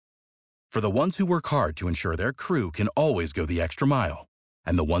For the ones who work hard to ensure their crew can always go the extra mile,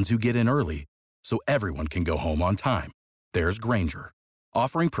 and the ones who get in early so everyone can go home on time, there's Grainger,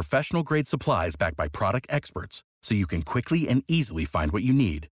 offering professional-grade supplies backed by product experts so you can quickly and easily find what you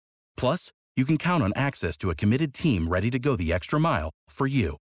need. Plus, you can count on access to a committed team ready to go the extra mile for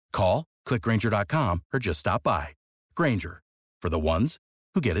you. Call, click Grainger.com, or just stop by. Grainger, for the ones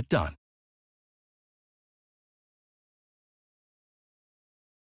who get it done.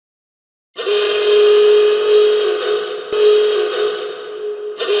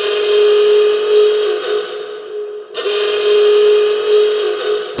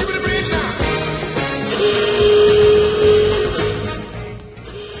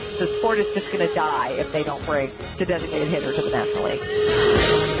 The sport is just going to die if they don't bring the designated hitter to the National League.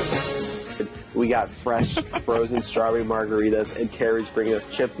 We got fresh frozen strawberry margaritas, and Terry's bringing us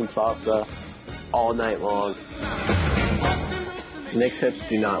chips and salsa all night long. Nick's hips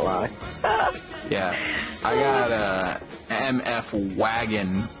do not lie. Yeah, I got a MF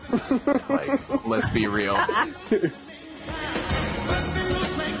wagon. Like, let's be real. The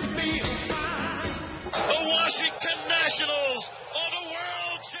Washington Nationals are the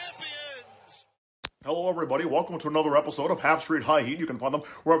world champions. Hello, everybody. Welcome to another episode of Half Street High Heat. You can find them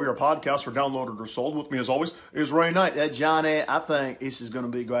wherever your podcasts are downloaded or sold. With me, as always, is Ray Knight. Johnny, I think this is going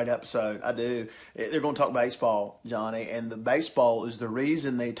to be a great episode. I do. They're going to talk baseball, Johnny, and the baseball is the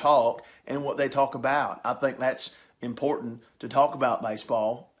reason they talk and what they talk about. I think that's important to talk about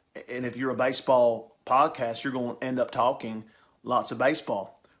baseball. And if you're a baseball podcast, you're going to end up talking lots of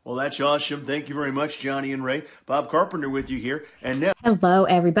baseball. Well, that's awesome. Thank you very much, Johnny and Ray. Bob Carpenter with you here. And now, hello,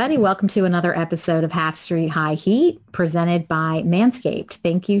 everybody. Welcome to another episode of Half Street High Heat, presented by Manscaped.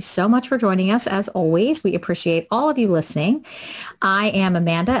 Thank you so much for joining us. As always, we appreciate all of you listening. I am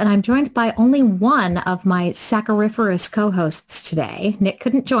Amanda, and I'm joined by only one of my sacchariferous co-hosts today. Nick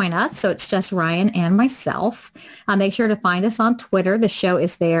couldn't join us, so it's just Ryan and myself. Make sure to find us on Twitter. The show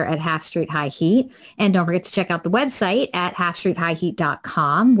is there at Half Street High Heat. And don't forget to check out the website at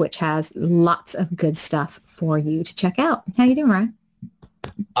halfstreethighheat.com, which has lots of good stuff for you to check out. How you doing, Ryan?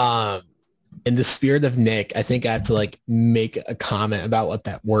 In the spirit of Nick, I think I have to make a comment about what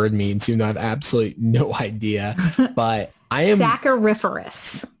that word means, even though I have absolutely no idea. But I am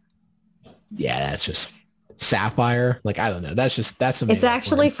sacchariferous. Yeah, that's just sapphire. I don't know. That's a It's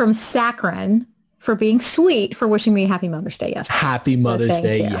actually word. From saccharin, for being sweet, for wishing me a happy Mother's Day yesterday. Happy Mother's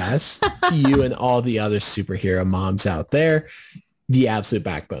Day, you. yes. To you and all the other superhero moms out there, the absolute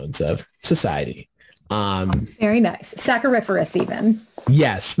backbones of society. Very nice. Sacchariferous even.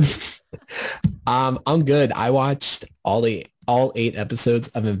 Yes. I'm good. I watched all 8 episodes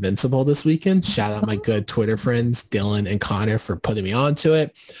of Invincible this weekend. Shout out my good Twitter friends, Dylan and Connor, for putting me onto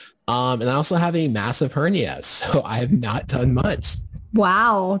it. And I also have a massive hernia, so I have not done much.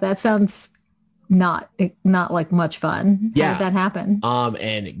 Wow. That sounds not like much fun. Yeah. How did that happen?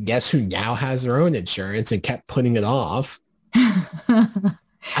 And guess who now has their own insurance and kept putting it off?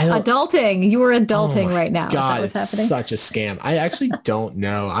 Adulting. You were adulting right now. God, Is that what's it's happening? such a scam. I actually don't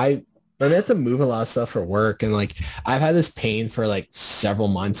know. I have to move a lot of stuff for work, and I've had this pain for several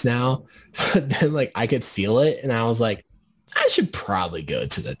months now. But then I could feel it, and I was like, I should probably go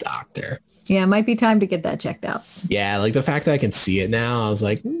to the doctor. Yeah, it might be time to get that checked out. Yeah, the fact that I can see it now, I was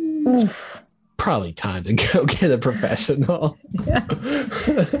like, probably time to go get a professional.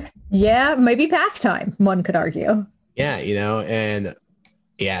 Yeah, maybe past time, one could argue. Yeah, and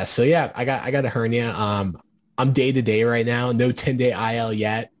yeah, so yeah, I got a hernia. I'm day to day right now, no 10-day IL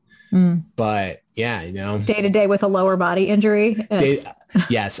yet, but yeah, day to day with a lower body injury.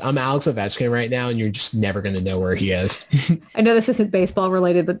 Yes, I'm Alex Ovechkin right now, and you're just never going to know where he is. I know this isn't baseball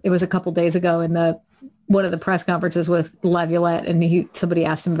related, but it was a couple days ago in one of the press conferences with Laviolette, and somebody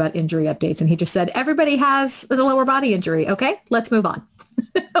asked him about injury updates, and he just said, everybody has a lower body injury. Okay, let's move on.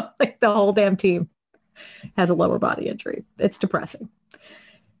 The whole damn team has a lower body injury. It's depressing.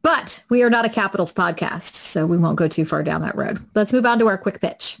 But we are not a Capitals podcast, so we won't go too far down that road. Let's move on to our quick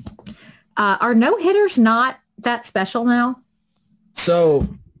pitch. Are no-hitters not that special now? So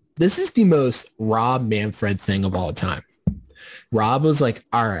this is the most Rob Manfred thing of all time. Rob was like,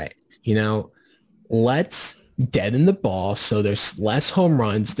 all right, let's deaden the ball so there's less home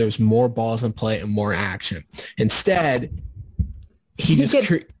runs, there's more balls in play and more action. Instead, he just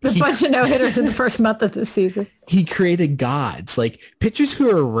a bunch of no-hitters in the first month of the season. He created gods, pitchers who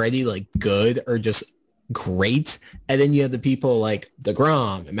are already good are just great. And then you have the people like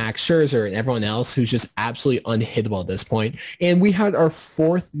DeGrom and Max Scherzer and everyone else who's just absolutely unhittable at this point. And we had our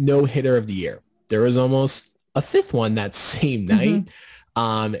 4th no-hitter of the year. There was almost a 5th one that same night.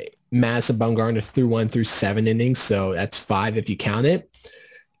 Madison Bumgarner threw 1 through 7 innings. So that's 5 if you count it.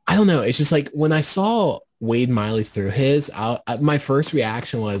 I don't know. It's just like when I saw Wade Miley threw his, my first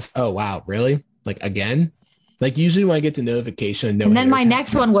reaction was, oh, wow, really? Like, again? Like, usually when I get the notification. And then my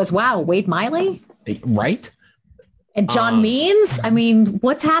next one was, wow, Wade Miley? Right? And John Means? I mean,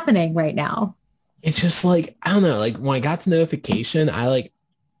 what's happening right now? It's just like, I don't know. Like, when I got the notification, I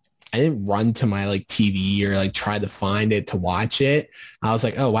didn't run to my like TV or like try to find it to watch it. I was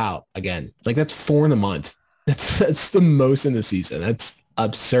like, oh, wow, again. Like, that's 4 in a month. That's the most in the season. That's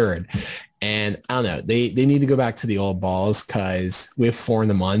absurd. And I don't know, they need to go back to the old balls because we have 4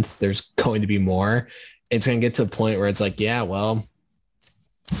 in a month. There's going to be more. It's going to get to a point where it's like, yeah, well,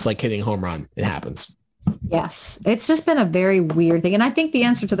 it's like hitting a home run. It happens. Yes. It's just been a very weird thing. And I think the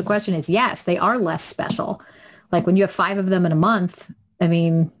answer to the question is yes, they are less special. Like when you have 5 of them in a month, I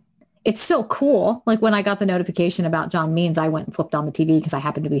mean, it's still cool. Like when I got the notification about John Means, I went and flipped on the TV because I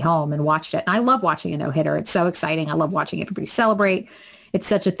happened to be home and watched it. And I love watching a no-hitter. It's so exciting. I love watching everybody celebrate. It's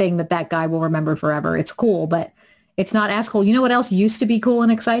such a thing that guy will remember forever. It's cool, but it's not as cool. You know what else used to be cool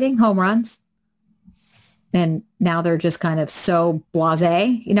and exciting? Home runs. And now they're just kind of so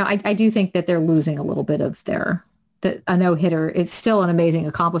blasé. You know, I do think that they're losing a little bit of a no-hitter. It's still an amazing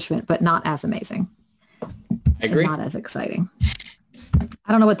accomplishment, but not as amazing. I agree. And not as exciting.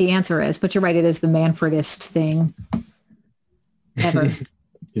 I don't know what the answer is, but you're right. It is the Manfredist thing ever.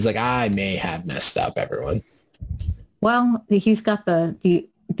 He's like, I may have messed up, everyone. Well, he's got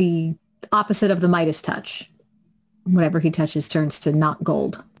the opposite of the Midas touch. Whatever he touches turns to not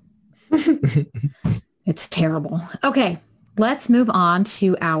gold. It's terrible. Okay, let's move on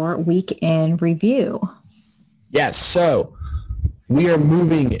to our week in review. Yes, so we are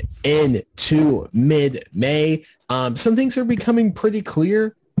moving into mid-May. Some things are becoming pretty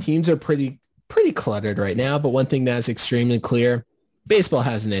clear. Teams are pretty cluttered right now, but one thing that's extremely clear, baseball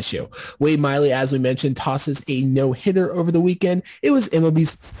has an issue. Wade Miley, as we mentioned, tosses a no-hitter over the weekend. It was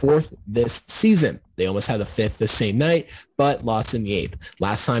MLB's 4th this season. They almost had a 5th the same night, but lost in the 8th.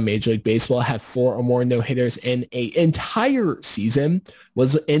 Last time Major League Baseball had 4 or more no-hitters in an entire season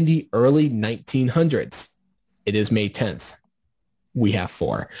was in the early 1900s. It is May 10th. We have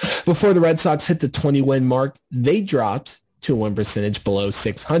 4. Before the Red Sox hit the 20-win mark, they dropped to a win percentage below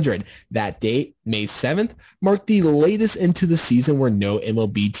 600. That date, May 7th, marked the latest into the season where no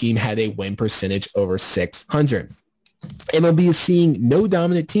MLB team had a win percentage over 600. MLB is seeing no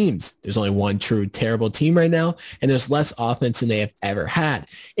dominant teams. There's only one true terrible team right now, and there's less offense than they have ever had.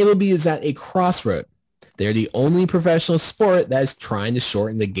 MLB is at a crossroad. They're the only professional sport that is trying to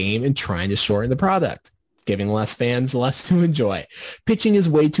shorten the game and trying to shorten the product, giving less fans less to enjoy. Pitching is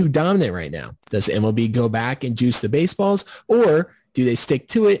way too dominant right now. Does MLB go back and juice the baseballs, or do they stick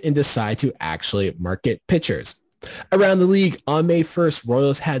to it and decide to actually market pitchers? Around the league, on May 1st,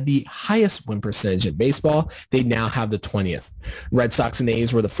 Royals had the highest win percentage in baseball. They now have the 20th. Red Sox and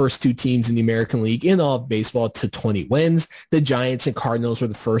A's were the first 2 teams in the American League in all of baseball to 20 wins. The Giants and Cardinals were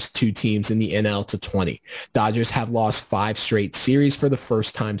the first 2 teams in the NL to 20. Dodgers have lost 5 straight series for the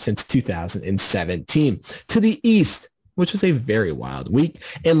first time since 2017. To the East, which was a very wild week.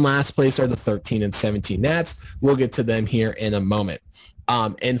 In last place are the 13 and 17 Nats. We'll get to them here in a moment.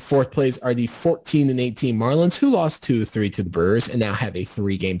 In 4th place are the 14 and 18 Marlins, who lost 2-3 to the Brewers and now have a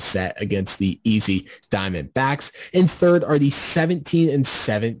 3-game set against the easy Diamondbacks. In 3rd are the 17 and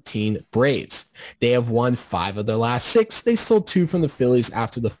 17 Braves. They have won 5 of their last 6. They stole 2 from the Phillies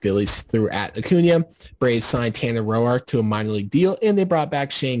after the Phillies threw at Acuna. Braves signed Tanner Roark to a minor league deal, and they brought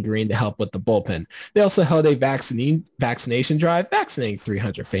back Shane Green to help with the bullpen. They also held a vaccination drive, vaccinating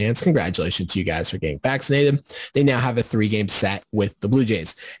 300 fans. Congratulations to you guys for getting vaccinated. They now have a 3-game set with the Blue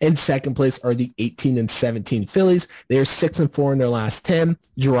Jays. In 2nd place are the 18 and 17 Phillies. They are 6-4 in their last 10.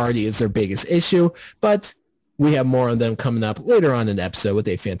 Girardi is their biggest issue, but we have more on them coming up later on in the episode with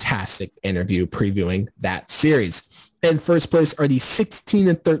a fantastic interview previewing that series. In 1st place are the 16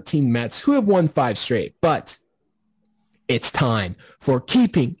 and 13 Mets, who have won 5 straight, but it's time for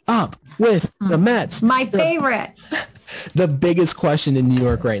Keeping Up with the Mets. My favorite. The biggest question in New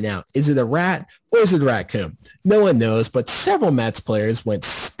York right now, is it a rat or is it a raccoon? No one knows, but several Mets players went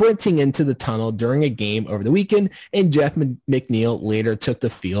sprinting into the tunnel during a game over the weekend, and Jeff McNeil later took the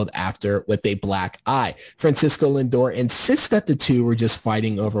field after with a black eye. Francisco Lindor insists that the two were just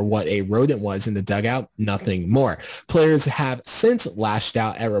fighting over what a rodent was in the dugout, nothing more. Players have since lashed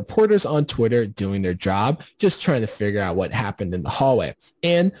out at reporters on Twitter doing their job, just trying to figure out what happened in the hallway.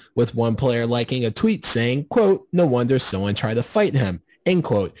 And with one player liking a tweet saying, quote, "No wonder someone tried to fight him," end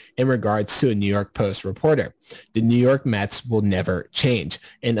quote, in regards to a New York Post reporter. The New York Mets will never change.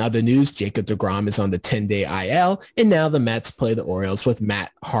 In other news, Jacob deGrom is on the 10-day IL, and now the Mets play the Orioles with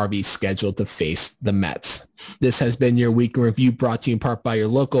Matt Harvey scheduled to face the Mets. This has been your week in review, brought to you in part by your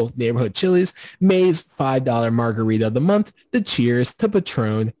local neighborhood Chili's. May's $5 margarita of the month, the cheers to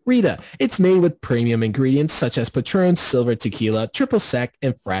Patron Rita. It's made with premium ingredients such as Patron Silver Tequila, Triple Sec,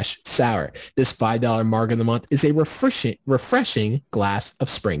 and Fresh Sour. This $5 marg of the month is a refreshing glass of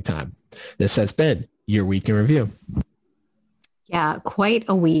springtime. This has been your week in review. Yeah, quite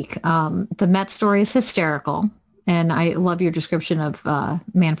a week. The Mets story is hysterical. And I love your description of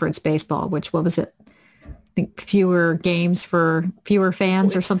Manfred's baseball, which, what was it? I think fewer games for fewer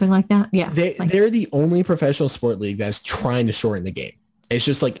fans or something like that. Yeah. They're the only professional sport league that's trying to shorten the game. It's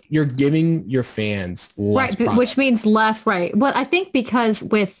just like you're giving your fans less right, which means less, right. Well, I think because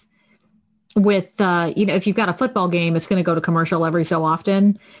with if you've got a football game, it's going to go to commercial every so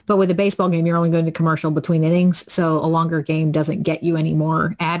often. But with a baseball game, you're only going to commercial between innings. So a longer game doesn't get you any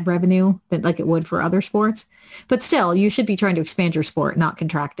more ad revenue than like it would for other sports. But still, you should be trying to expand your sport, not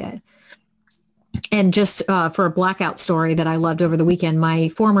contract it. And just for a blackout story that I loved over the weekend, my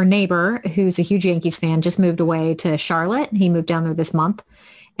former neighbor, who's a huge Yankees fan, just moved away to Charlotte. He moved down there this month.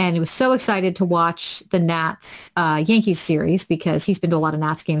 And he was so excited to watch the Nats Yankees series because he's been to a lot of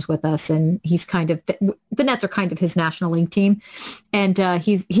Nats games with us. And he's kind of, the Nats are kind of his National League team. And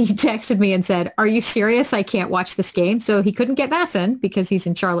he texted me and said, "Are you serious? I can't watch this game." So he couldn't get Masson because he's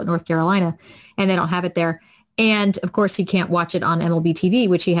in Charlotte, North Carolina, and they don't have it there. And, of course, he can't watch it on MLB TV,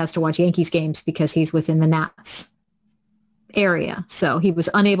 which he has to watch Yankees games because he's within the Nats area. So he was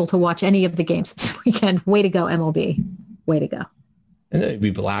unable to watch any of the games this weekend. Way to go, MLB. Way to go. And then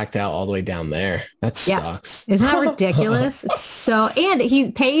we blacked out all the way down there. That sucks. Isn't that ridiculous? And he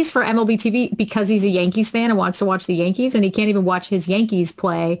pays for MLB TV because he's a Yankees fan and wants to watch the Yankees, and he can't even watch his Yankees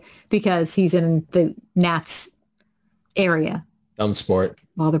play because he's in the Nats area. Dumb sport.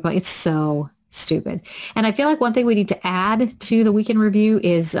 While they're playing. It's so stupid. And I feel like one thing we need to add to the weekend review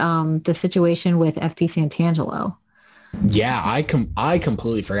is the situation with FP Santangelo. Yeah, I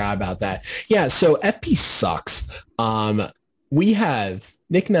completely forgot about that. Yeah, so FP sucks.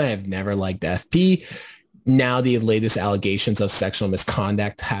 Nick and I have never liked FP. Now the latest allegations of sexual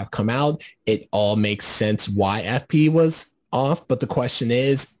misconduct have come out. It all makes sense why FP was off. But the question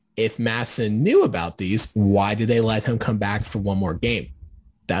is, if Masson knew about these, why did they let him come back for one more game?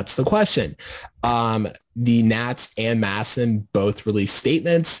 That's the question. The Nats and Masson both released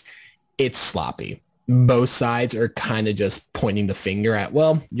statements. It's sloppy. Both sides are kind of just pointing the finger at,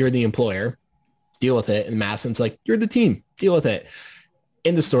 well, you're the employer. Deal with it. And Masson's like, you're the team. Deal with it.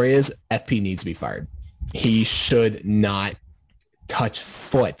 And the story is FP needs to be fired. He should not touch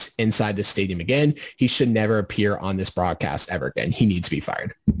foot inside the stadium again. He should never appear on this broadcast ever again. He needs to be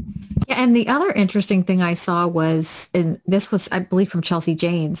fired. Yeah, and the other interesting thing I saw was, and this was, I believe, from Chelsea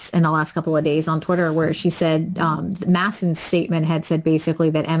Janes in the last couple of days on Twitter, where she said Masson's statement had said basically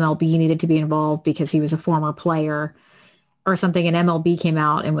that MLB needed to be involved because he was a former player or something, and MLB came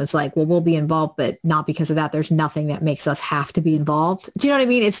out and was like, well, we'll be involved, but not because of that. There's nothing that makes us have to be involved. Do you know what I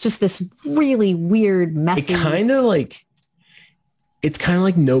mean? It's just this really weird, messy... It's kind of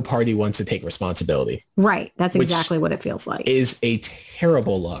like no party wants to take responsibility. Right. That's exactly what it feels like. Is a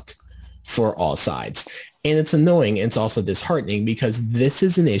terrible look for all sides. And it's annoying. And it's also disheartening because this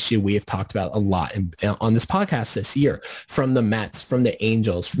is an issue we have talked about a lot on this podcast this year. From the Mets, from the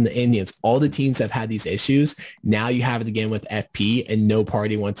Angels, from the Indians, all the teams that have had these issues. Now you have it again with FP, and no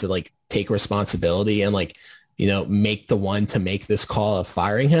party wants to take responsibility and make the one to make this call of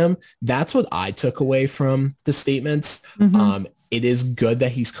firing him. That's what I took away from the statements. Mm-hmm. It is good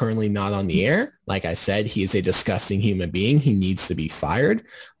that he's currently not on the air. Like I said, he is a disgusting human being. He needs to be fired.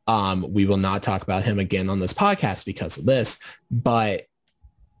 We will not talk about him again on this podcast because of this. But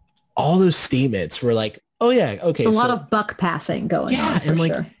all those statements were like, oh, yeah, okay. A lot of buck passing going on. Yeah, and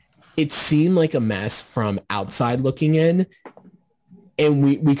sure. It seemed like a mess from outside looking in. And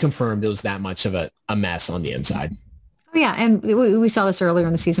we confirmed it was that much of a mess on the inside. Oh, yeah. And we saw this earlier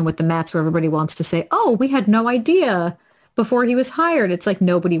in the season with the Mets where everybody wants to say, oh, we had no idea before he was hired. It's like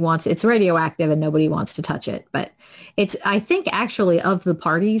it's radioactive and nobody wants to touch it. But I think actually of the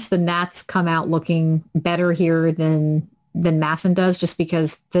parties, the Nats come out looking better here than Masson does, just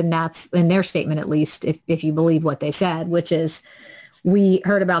because the Nats, in their statement at least, if you believe what they said, which is, we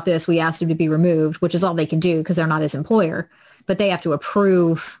heard about this, we asked him to be removed, which is all they can do because they're not his employer, but they have to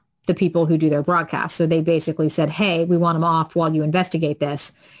approve the people who do their broadcast. So they basically said, hey, we want him off while you investigate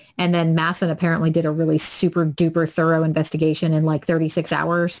this. And then Masson apparently did a really super duper thorough investigation in 36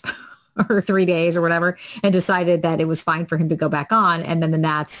 hours or 3 days or whatever, and decided that it was fine for him to go back on. And then the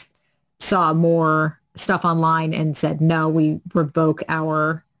Nats saw more stuff online and said, no, we revoke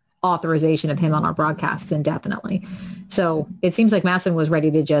our authorization of him on our broadcasts indefinitely. So it seems like Masson was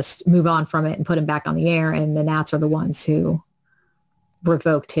ready to just move on from it and put him back on the air. And the Nats are the ones who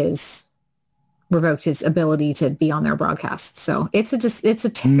revoked his ability to be on their broadcasts. So it's a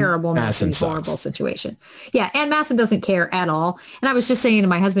terrible, messy, horrible situation. Yeah. And Masson doesn't care at all. And I was just saying to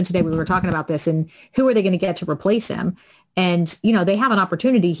my husband today, we were talking about this and who are they going to get to replace him? And, they have an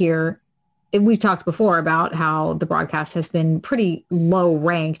opportunity here. We've talked before about how the broadcast has been pretty low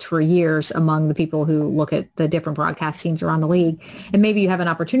ranked for years among the people who look at the different broadcast teams around the league. And maybe you have an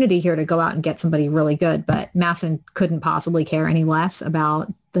opportunity here to go out and get somebody really good, but Masson couldn't possibly care any less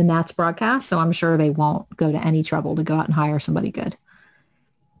about the Nats broadcast. So I'm sure they won't go to any trouble to go out and hire somebody good.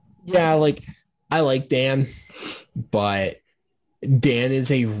 Yeah. I like Dan, but Dan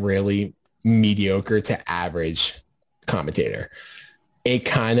is a really mediocre to average commentator. It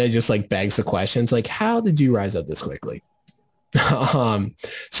kind of just begs the questions how did you rise up this quickly?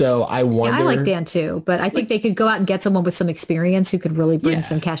 So I wonder. Yeah, I like Dan too, but I think they could go out and get someone with some experience who could really bring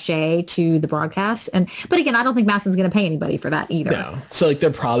some cachet to the broadcast. But again, I don't think Masson's going to pay anybody for that either. No. So they're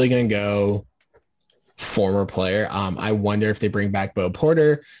probably going to go former player. I wonder if they bring back Bo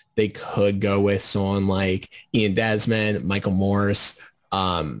Porter, they could go with someone like Ian Desmond, Michael Morse,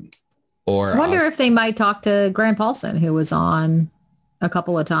 or I wonder if they might talk to Grant Paulson, who was on a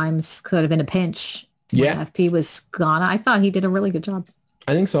couple of times, could have been a pinch when FP was gone. I thought he did a really good job.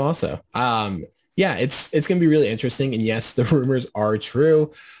 I think so also. It's going to be really interesting. And yes, the rumors are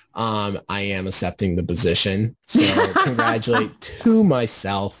true. I am accepting the position. So congratulate to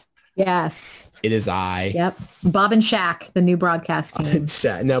myself. Yes. It is I. Yep. Bob and Shaq, the new broadcast team.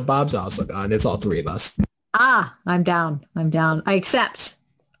 No, Bob's also gone. It's all three of us. I'm down. I accept.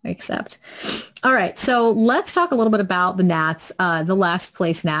 All right. So let's talk a little bit about the Nats, the last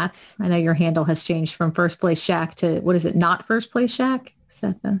place Nats. I know your handle has changed from first place Shaq to, what is it? Not first place Shaq? Is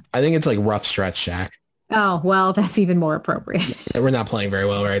that I think it's rough stretch Shaq. Oh, well, that's even more appropriate. We're not playing very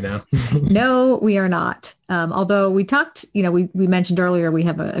well right now. No, we are not. Although we talked, we mentioned earlier, we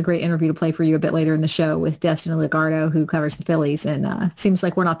have a great interview to play for you a bit later in the show with Destiny Legardo, who covers the Phillies. And seems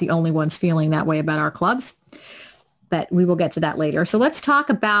like we're not the only ones feeling that way about our clubs. But we will get to that later. So let's talk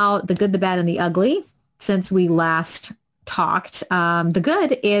about the good, the bad, and the ugly since we last talked. The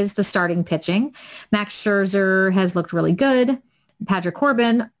good is the starting pitching. Max Scherzer has looked really good. Patrick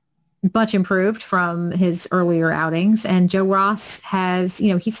Corbin, much improved from his earlier outings. And Joe Ross has,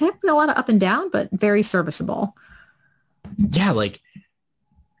 he's had a lot of up and down, but very serviceable. Yeah,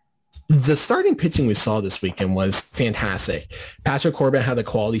 the starting pitching we saw this weekend was fantastic. Patrick Corbin had a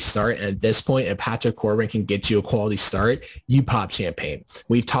quality start, and at this point, if Patrick Corbin can get you a quality start, you pop champagne.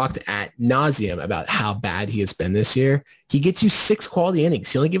 We've talked ad nauseum about how bad he has been this year. He gets you 6 quality innings.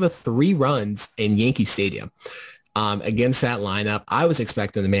 He only gave up 3 runs in Yankee Stadium. Against that lineup, I was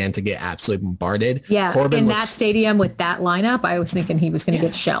expecting the man to get absolutely bombarded. Yeah, Corbin that stadium with that lineup, I was thinking he was going to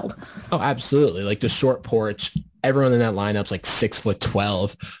get shelled. Oh, absolutely. The short porch, everyone in that lineup's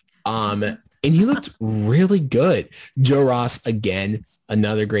 6'12". And he looked really good. Joe Ross, again,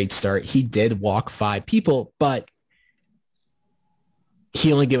 another great start. He did walk 5 people, but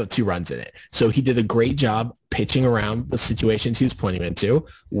he only gave up 2 runs in it. So he did a great job pitching around the situations he was pointing into.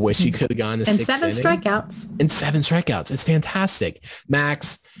 Wish he could have gone to 6 innings. And 7 strikeouts. It's fantastic.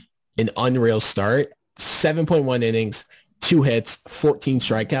 Max, an unreal start. 7.1 innings, 2 hits, 14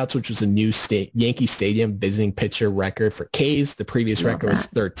 strikeouts, which was a new Yankee Stadium visiting pitcher record for K's. The previous record was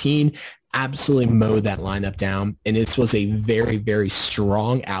 13. Absolutely mowed that lineup down. And this was a very, very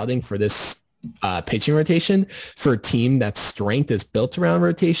strong outing for this pitching rotation for a team that's strength is built around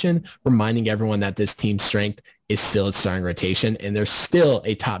rotation, reminding everyone that this team's strength is still its starting rotation. And there's still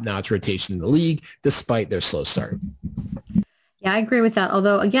a top-notch rotation in the league, despite their slow start. Yeah, I agree with that.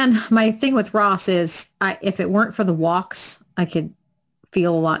 Although, again, my thing with Ross is if it weren't for the walks, I could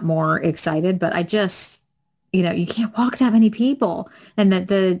feel a lot more excited. But I just, you can't walk that many people. And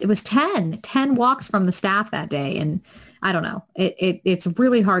it was 10 walks from the staff that day. And I don't know. It's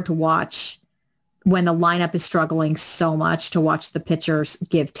really hard to watch when the lineup is struggling so much. To watch the pitchers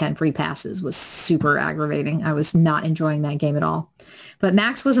give 10 free passes was super aggravating. I was not enjoying that game at all. But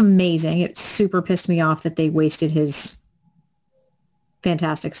Max was amazing. It super pissed me off that they wasted his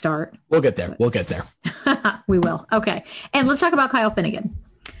fantastic start. We'll get there. We will. Okay. And let's talk about Kyle Finnegan.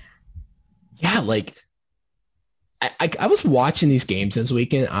 Yeah, I was watching these games this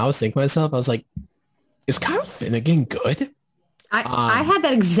weekend. I was thinking to myself, I was like, is Kyle Finnegan good? I had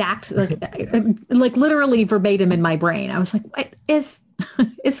that exact, literally verbatim in my brain. I was like, what is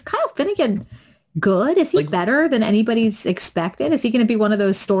is Kyle Finnegan good? Is he better than anybody's expected? Is he going to be one of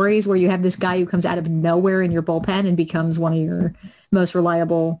those stories where you have this guy who comes out of nowhere in your bullpen and becomes one of your most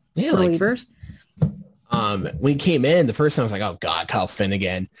reliable relievers? When he came in, the first time I was like, oh God, Kyle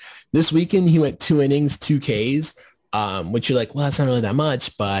Finnegan. This weekend, he went 2 innings, 2 Ks, which you're like, well, that's not really that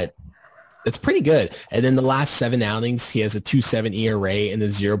much, but it's pretty good. And then the last 7 outings, he has a 2.7 ERA and a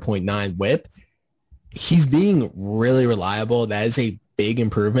 0.9 whip. He's being really reliable. That is a big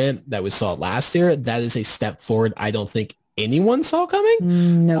improvement that we saw last year. That is a step forward I don't think anyone saw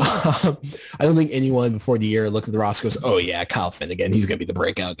coming. No. I don't think anyone before the year looked at the roster and goes, oh yeah, Kyle Finnegan, he's going to be the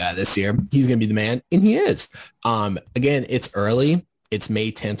breakout guy this year. He's going to be the man. And he is. Again, it's early. It's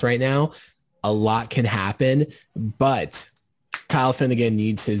May 10th right now. A lot can happen, but Kyle Finnegan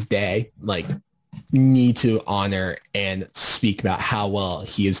needs his day. Need to honor and speak about how well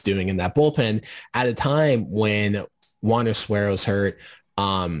he is doing in that bullpen at a time when Wander Suero's hurt.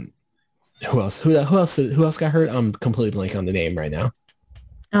 Who else got hurt? I'm completely blank on the name right now.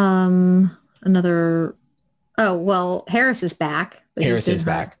 Harris is back. Harris is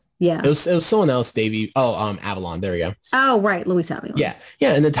back. Yeah. It was someone else, Davey. Avalon. There we go. Oh, right. Luis Avalon. Yeah.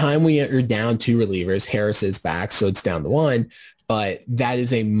 Yeah. In the time we are down 2 relievers, Harris is back. So it's down to 1. But that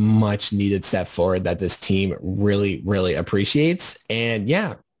is a much needed step forward that this team really, really appreciates. And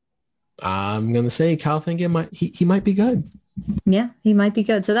yeah, I'm going to say Kyle Finnegan he might be good. Yeah, he might be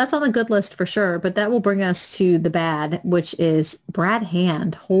good. So that's on the good list for sure. But that will bring us to the bad, which is Brad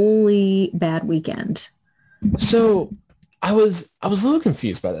Hand. Holy bad weekend. So I was a little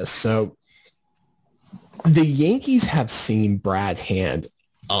confused by this. So the Yankees have seen Brad Hand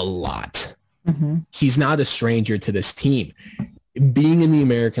a lot. Mm-hmm. He's not a stranger to this team. Being in the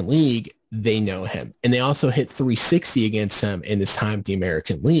American League, they know him. And they also hit 360 against him in his time at the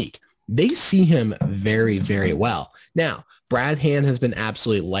American League. They see him very, very well. Now, Brad Hand has been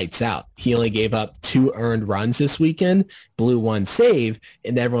absolutely lights out. He only gave up 2 earned runs this weekend, blew 1 save,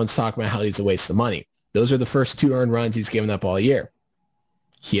 and everyone's talking about how he's a waste of money. Those are the first 2 earned runs he's given up all year.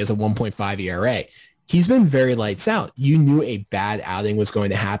 He has a 1.5 ERA. He's been very lights out. You knew a bad outing was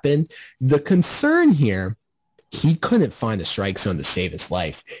going to happen. The concern here, he couldn't find a strike zone to save his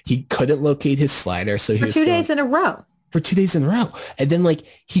life. He couldn't locate his slider, so he was 2 days in a row. For 2 days in a row. And then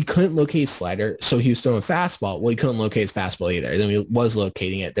he couldn't locate his slider, so he was throwing fastball. Well, he couldn't locate his fastball either. Then he was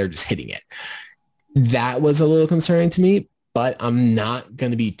locating it. They're just hitting it. That was a little concerning to me, but I'm not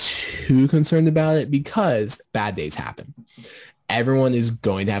going to be too concerned about it because bad days happen. Everyone is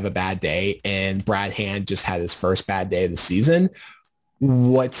going to have a bad day, and Brad Hand just had his first bad day of the season.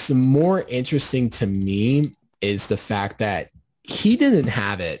 What's more interesting to me is the fact that he didn't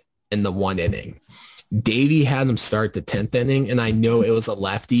have it in the 1 inning. Davey had him start the 10th inning, and I know it was a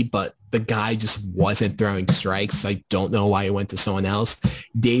lefty, but the guy just wasn't throwing strikes, so I don't know why he went to someone else.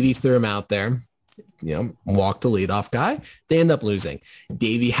 Davey threw him out there, walked the leadoff guy. They end up losing.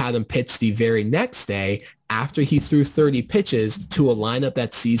 Davey had him pitch the very next day after he threw 30 pitches to a lineup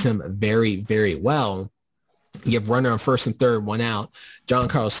that sees him very, very well. You have runner on first and third, 1 out.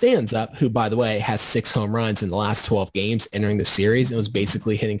 Giancarlo Stanza, who, by the way, has 6 home runs in the last 12 games entering the series and was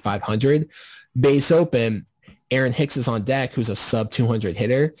basically hitting 500. Base open, Aaron Hicks is on deck, who's a sub 200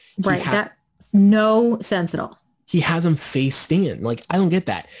 hitter. Right. That no sense at all. He has him face Stan. I don't get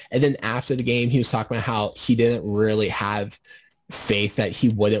that. And then after the game, he was talking about how he didn't really have faith that he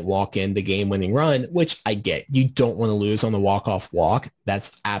wouldn't walk in the game-winning run, which I get. You don't want to lose on the walk-off walk.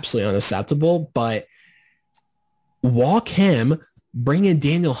 That's absolutely unacceptable. But walk him, bring in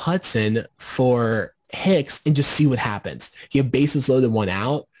Daniel Hudson for Hicks, and just see what happens. You have bases loaded, 1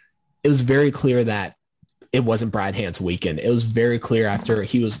 out. It was very clear that it wasn't Brad Hand's weekend. It was very clear after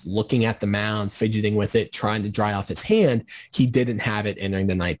he was looking at the mound, fidgeting with it, trying to dry off his hand, he didn't have it entering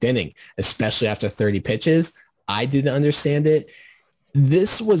the 9th inning, especially after 30 pitches. I didn't understand it.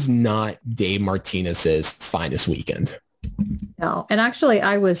 This was not Dave Martinez's finest weekend. No, and actually,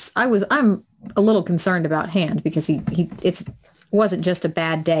 I'm a little concerned about Hand because it wasn't just a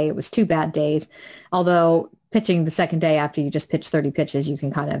bad day; it was 2 bad days. Although pitching the second day after you just pitch 30 pitches, you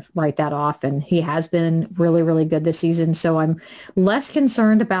can kind of write that off. And he has been really, really good this season. So I'm less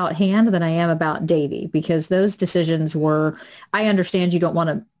concerned about Hand than I am about Davey because those decisions were, I understand you don't want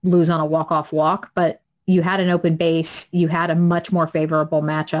to lose on a walk-off walk, but you had an open base. You had a much more favorable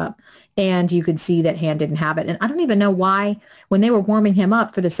matchup, and you could see that Hand didn't have it. And I don't even know why, when they were warming him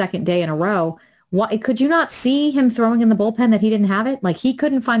up for the second day in a row, why could you not see him throwing in the bullpen that he didn't have it? He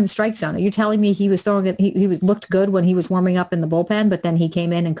couldn't find the strike zone. Are you telling me he was throwing it? He looked good when he was warming up in the bullpen, but then he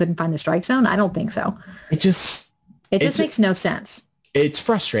came in and couldn't find the strike zone? I don't think so. It just makes no sense. It's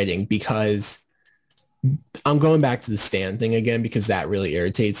frustrating because I'm going back to the stand thing again because that really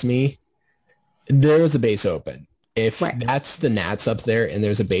irritates me. There was a base open. If that's the Nats up there and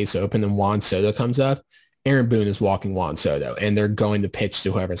there's a base open and Juan Soto comes up, Aaron Boone is walking Juan Soto and they're going to pitch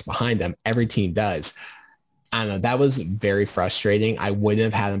to whoever's behind them. Every team does. I don't know. That was very frustrating. I wouldn't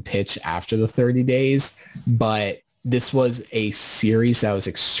have had him pitch after the 30 days, but this was a series that was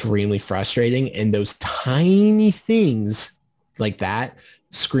extremely frustrating. And those tiny things like that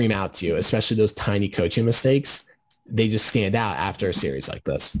scream out to you, especially those tiny coaching mistakes. They just stand out after a series like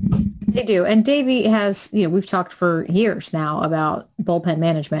this. They do. And Davey has, we've talked for years now about bullpen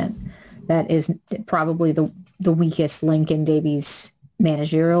management. That is probably the weakest link in Davey's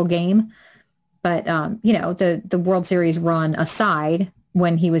managerial game. But, the World Series run aside,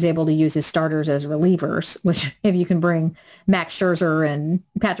 when he was able to use his starters as relievers, which if you can bring Max Scherzer and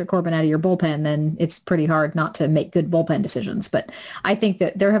Patrick Corbin out of your bullpen, then it's pretty hard not to make good bullpen decisions. But I think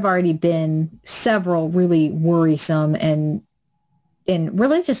that there have already been several really worrisome and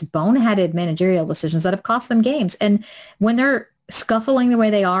really just boneheaded managerial decisions that have cost them games. And when they're scuffling the way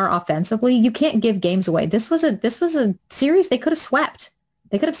they are offensively, you can't give games away. This was a series they could have swept.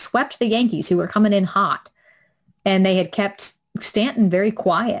 They could have swept the Yankees, who were coming in hot, and they had kept Stanton very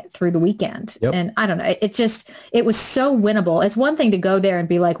quiet through the weekend. Yep. And I don't know, it was so winnable. It's one thing to go there and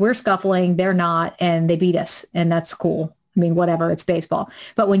be like, we're scuffling, they're not, and they beat us, and that's cool. I mean, whatever, it's baseball.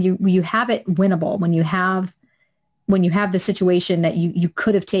 But when you have it winnable, when you have the situation that you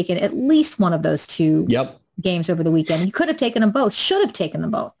could have taken at least one of those two games over the weekend, you could have taken them both, should have taken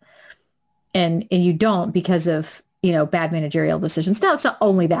them both. And you don't because of, bad managerial decisions. Now, it's not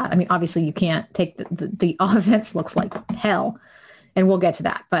only that. I mean, obviously you can't take the offense looks like hell, and we'll get to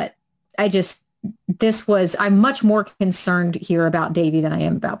that. But I'm much more concerned here about Davey than I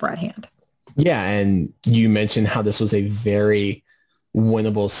am about Brad Hand. Yeah. And you mentioned how this was a very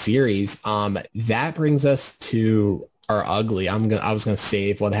winnable series. That brings us to our ugly. I was going to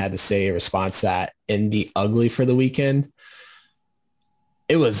save what I had to say in response to that. And the ugly for the weekend,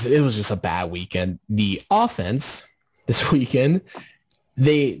 it was just a bad weekend. The offense this weekend,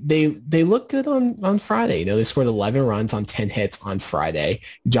 they looked good on Friday. They scored 11 runs on 10 hits on Friday.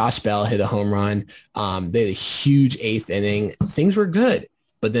 Josh Bell hit a home run. They had a huge 8th inning. Things were good.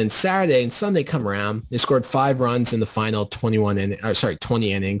 But then Saturday and Sunday come around. They scored 5 runs in the final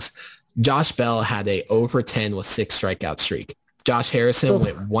 20 innings. Josh Bell had a over 10 with 6 strikeout streak. Josh Harrison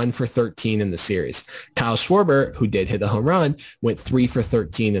went 1 for 13 in the series. Kyle Schwarber, who did hit a home run, went 3 for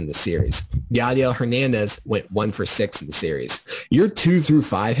 13 in the series. Yadiel Hernandez went 1 for 6 in the series. Your 2 through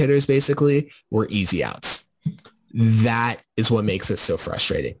 5 hitters basically were easy outs. That is what makes it so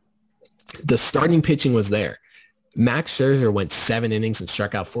frustrating. The starting pitching was there. Max Scherzer went 7 innings and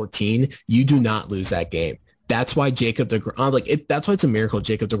struck out 14. You do not lose that game. That's why Jacob DeGrom, that's why it's a miracle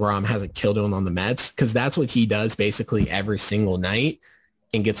Jacob DeGrom hasn't killed one on the Mets, because that's what he does basically every single night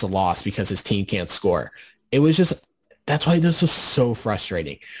and gets a loss because his team can't score. That's why this was so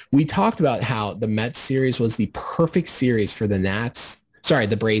frustrating. We talked about how the Mets series was the perfect series for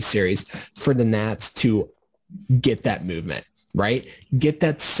the Braves series for the Nats to get that movement, right? Get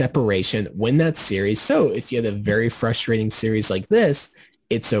that separation, win that series. So if you had a very frustrating series like this,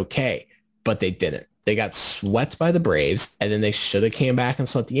 it's okay, but they didn't. They got swept by the Braves, and then they should have came back and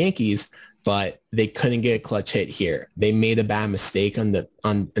swept the Yankees, but they couldn't get a clutch hit here. They made a bad mistake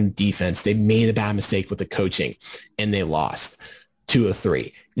on defense. They made a bad mistake with the coaching, and they lost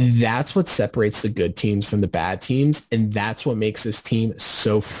 2-3. That's what separates the good teams from the bad teams, and that's what makes this team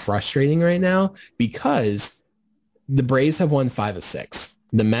so frustrating right now, because the Braves have won 5 of 6.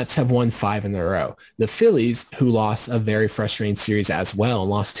 The Mets have won 5 in a row. The Phillies, who lost a very frustrating series as well and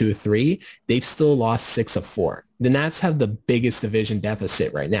lost 2 of 3, they've still lost 6 of 4. The Nats have the biggest division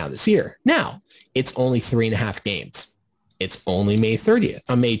deficit right now this year. Now, it's only 3.5 games. It's only May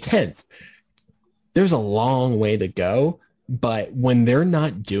 10th. There's a long way to go, but when they're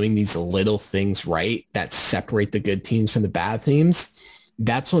not doing these little things right that separate the good teams from the bad teams,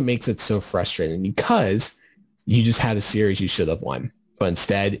 that's what makes it so frustrating, because you just had a series you should have won. But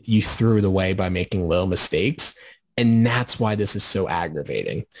instead, you threw it away by making little mistakes. And that's why this is so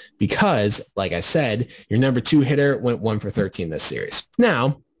aggravating. Because, like I said, your number 2 hitter went 1 for 13 this series.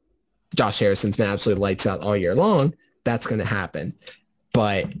 Now, Josh Harrison's been absolutely lights out all year long. That's going to happen.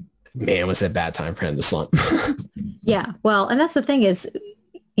 But, man, was it a bad time for him to slump. Yeah, well, and that's the thing is,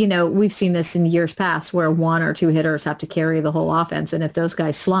 we've seen this in years past where 1 or 2 hitters have to carry the whole offense. And if those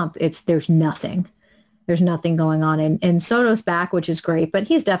guys slump, there's nothing. There's nothing going on. And Soto's back, which is great, but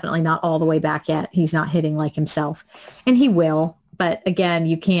he's definitely not all the way back yet. He's not hitting like himself, and he will. But again,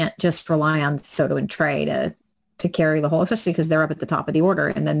 you can't just rely on Soto and Trey to to carry the whole, especially because they're up at the top of the order.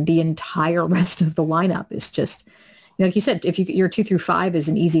 And then the entire rest of the lineup is just, like you said, if your 2 through 5 is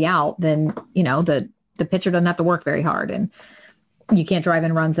an easy out, then, the pitcher doesn't have to work very hard and you can't drive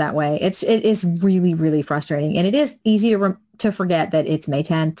in runs that way. It is really, really frustrating. And it is easy to forget that it's May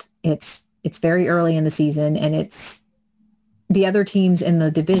 10th. It's very early in the season, and it's the other teams in the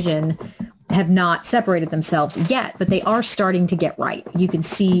division have not separated themselves yet, but they are starting to get right. You can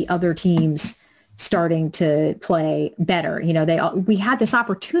see other teams starting to play better. We had this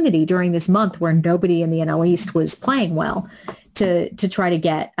opportunity during this month where nobody in the NL East was playing well to try to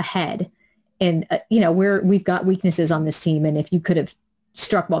get ahead. And, we've got weaknesses on this team. And if you could have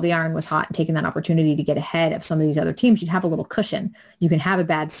struck while the iron was hot and taken that opportunity to get ahead of some of these other teams, you'd have a little cushion. You can have a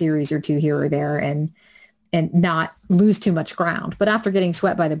bad series or two here or there and not lose too much ground. But after getting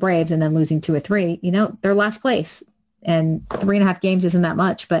swept by the Braves and then losing 2 or 3, they're last place. And 3.5 games isn't that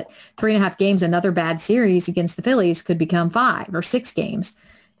much, but 3.5 games, another bad series against the Phillies could become 5 or 6 games.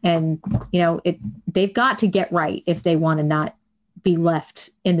 And, they've got to get right if they want to not be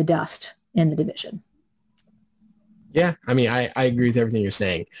left in the dust in the division. Yeah, I mean, I agree with everything you're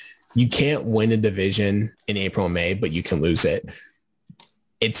saying. You can't win a division in April and May, but you can lose it.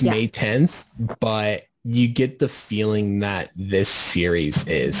 It's May 10th, but you get the feeling that this series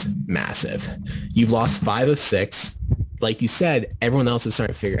is massive. You've lost 5 of 6. Like you said, everyone else is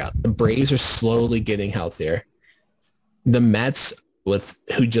starting to figure out. The Braves are slowly getting healthier. The Mets,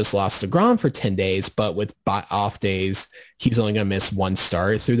 who just lost DeGrom for 10 days, but with off days, he's only going to miss 1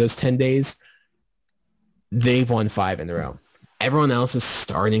 start through those 10 days. They've won 5 in a row. Everyone else is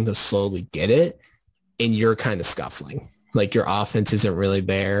starting to slowly get it, and you're kind of scuffling. Like, your offense isn't really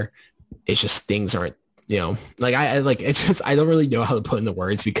there. It's just things aren't, it's just, I don't really know how to put into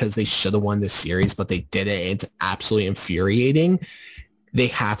words because they should have won this series, but they didn't. And it's absolutely infuriating. They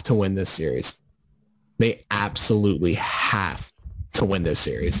have to win this series. They absolutely have to win this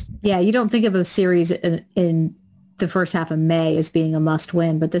series. Yeah, you don't think of a series in the first half of May as being a must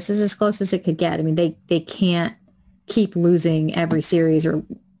win, but this is as close as it could get. I mean, they can't keep losing every series, or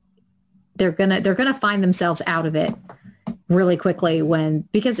they're gonna find themselves out of it really quickly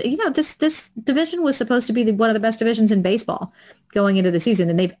because this division was supposed to be one of the best divisions in baseball going into the season,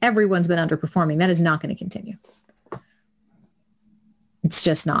 and everyone's been underperforming. That is not going to continue. It's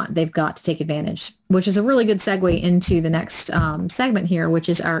just not. They've got to take advantage, which is a really good segue into the next segment here, which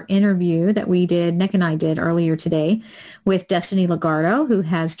is our interview that Nick and I did earlier today with Destiny Lugardo, who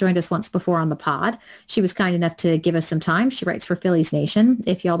has joined us once before on the pod. She was kind enough to give us some time. She writes for Phillies Nation.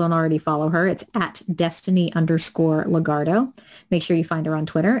 If y'all don't already follow her, it's at Destiny_Lugardo. Make sure you find her on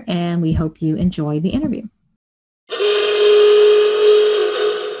Twitter, and we hope you enjoy the interview.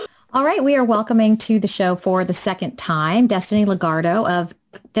 All right, we are welcoming to the show for the second time Destiny Lugardo of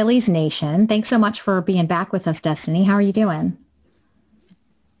Phillies Nation. Thanks so much for being back with us, Destiny. How are you doing?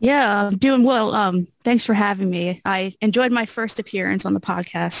 Yeah, I'm doing well. Thanks for having me. I enjoyed my first appearance on the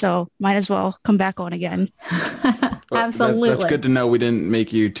podcast, so might as well come back on again. Absolutely. That's good to know. We didn't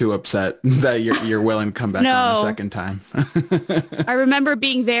make you too upset that you're willing to come back on a second time. I remember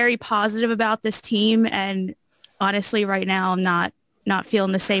being very positive about this team, and honestly, right now, I'm not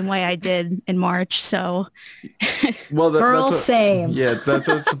feeling the same way I did in March. So, well, same. Yeah,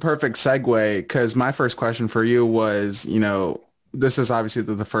 that's a perfect segue, because my first question for you was, this is obviously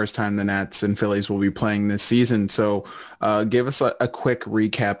the first time the Nats and Phillies will be playing this season. So give us a quick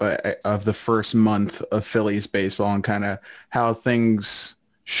recap of the first month of Phillies baseball and kind of how things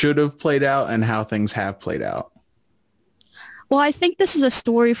should have played out and how things have played out. Well, I think this is a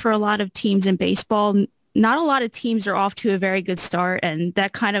story for a lot of teams in baseball. Not a lot of teams are off to a very good start, and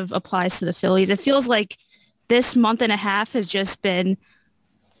that kind of applies to the Phillies. It feels like this month and a half has just been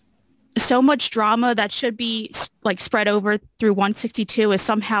so much drama that should be spread over through 162 is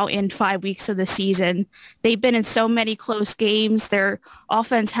somehow in 5 weeks of the season. They've been in so many close games. Their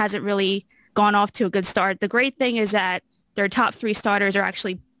offense hasn't really gone off to a good start. The great thing is that their top 3 starters are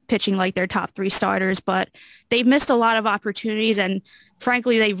actually pitching like their top 3 starters, but they've missed a lot of opportunities, and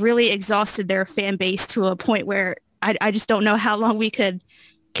frankly, they really exhausted their fan base to a point where I just don't know how long we could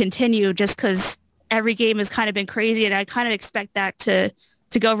continue, just because every game has kind of been crazy, and I kind of expect that to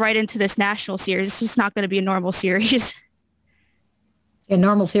go right into this national series. It's just not going to be a normal series. Yeah,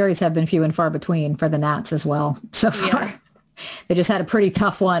 normal series have been few and far between for the Nats as well so far. Yeah. They just had a pretty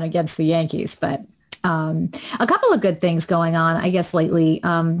tough one against the Yankees, but a couple of good things going on, I guess, lately.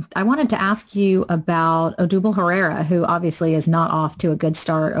 I wanted to ask you about Odubel Herrera, who obviously is not off to a good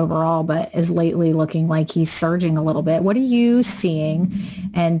start overall, but is lately looking like he's surging a little bit. What are you seeing?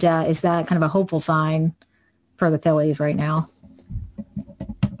 And is that kind of a hopeful sign for the Phillies right now?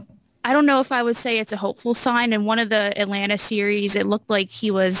 I don't don't know if I would say it's a hopeful sign. In one of the Atlanta series, it looked like he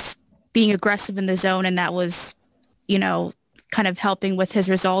was being aggressive in the zone, and that was, kind of helping with his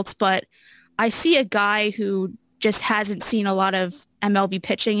results. But I see a guy who just hasn't seen a lot of MLB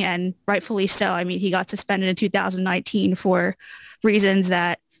pitching, and rightfully so. I mean, he got suspended in 2019 for reasons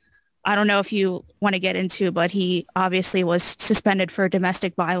that I don't know if you want to get into, but he obviously was suspended for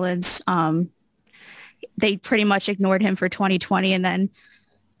domestic violence. They pretty much ignored him for 2020. And then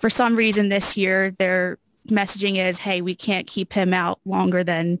for some reason this year, their messaging is, hey, we can't keep him out longer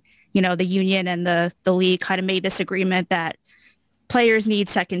than, the union and the league kind of made this agreement that players need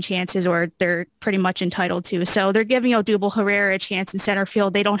second chances, or they're pretty much entitled to. So they're giving Odubel Herrera a chance in center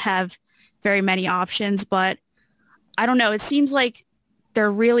field. They don't have very many options, but I don't know. It seems like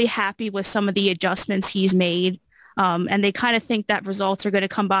they're really happy with some of the adjustments he's made. And they kind of think that results are going to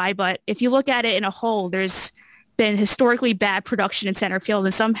come by. But if you look at it in a whole, there's been historically bad production in center field.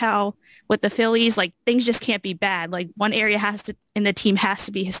 And somehow with the Phillies, like, things just can't be bad. Like, one area in the team has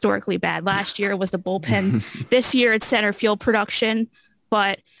to be historically bad. Last year it was the bullpen. This year it's center field production.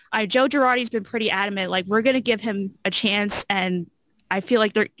 But Joe Girardi's been pretty adamant, like, we're going to give him a chance. And I feel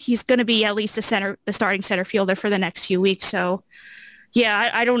like he's going to be at least the starting center fielder for the next few weeks. So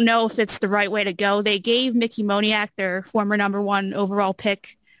yeah, I don't know if it's the right way to go. They gave Mickey Moniak, their former number 1 overall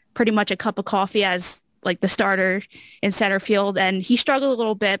pick, pretty much a cup of coffee as like the starter in center field. And he struggled a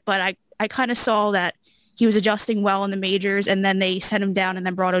little bit, but I kind of saw that he was adjusting well in the majors, and then they sent him down and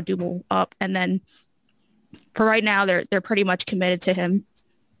then brought Odubel up. And then for right now, they're pretty much committed to him.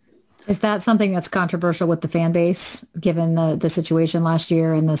 Is that something that's controversial with the fan base, given the situation last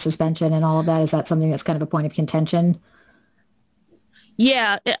year and the suspension and all of that? Is that something that's kind of a point of contention?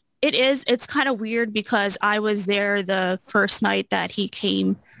 Yeah, it is. It's kind of weird because I was there the first night that he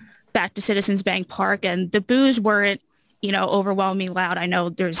came back to Citizens Bank Park, and the boos weren't, overwhelmingly loud. I know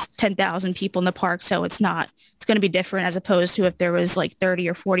there's 10,000 people in the park, so it's going to be different as opposed to if there was like 30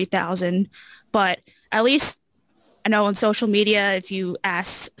 or 40,000. But at least I know on social media, if you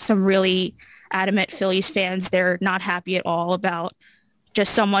ask some really adamant Phillies fans, they're not happy at all about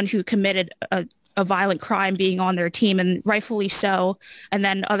just someone who committed a violent crime being on their team, and rightfully so. And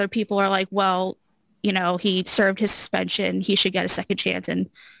then other people are like, well, he served his suspension, he should get a second chance. And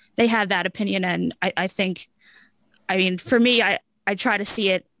they have that opinion. And I think, for me, I try to see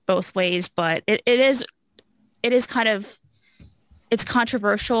it both ways, but it is kind of, it's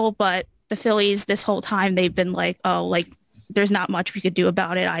controversial, but the Phillies this whole time, they've been like, oh, like, there's not much we could do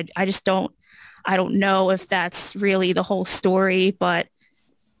about it. I don't know if that's really the whole story, but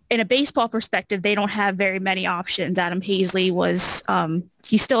in a baseball perspective, they don't have very many options. Adam Hazley was,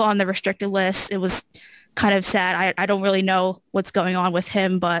 he's still on the restricted list. It was kind of sad. I don't really know what's going on with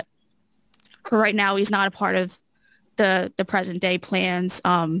him, but for right now, he's not a part of the present day plans.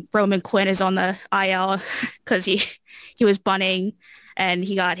 Roman Quinn is on the IL because he was bunting and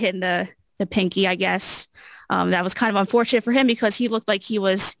he got hit in the pinky, I guess. That was kind of unfortunate for him because he looked like he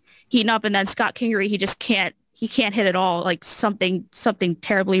was heating up, and then Scott Kingery, he can't hit at all. Like something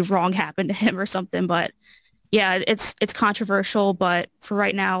terribly wrong happened to him or something. But yeah, it's controversial, but for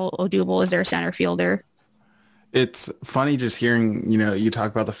right now, Odubel is their center fielder. It's funny just hearing, you talk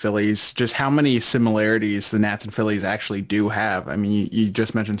about the Phillies, just how many similarities the Nats and Phillies actually do have. I mean, you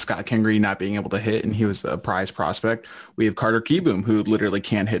just mentioned Scott Kingery not being able to hit, and he was a prize prospect. We have Carter Kieboom, who literally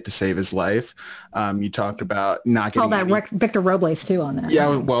can't hit to save his life. You talked about not getting Victor Robles, too, on that.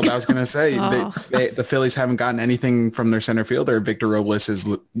 Yeah, well, I was going to say, the Phillies haven't gotten anything from their center fielder. Victor Robles is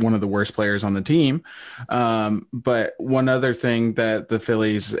one of the worst players on the team. But one other thing that the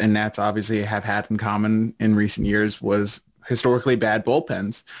Phillies and Nats obviously have had in common in recent years was historically bad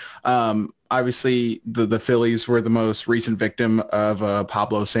bullpens. Obviously, the Phillies were the most recent victim of a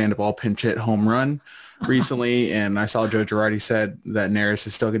Pablo Sandoval pinch hit home run recently, and I saw Joe Girardi said that Neris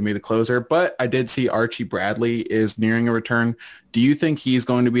is still going to be the closer, but I did see Archie Bradley is nearing a return. Do you think he's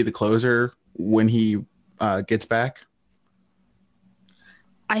going to be the closer when he gets back?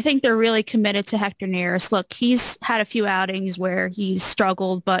 I think they're really committed to Hector Neris. Look, he's had a few outings where he's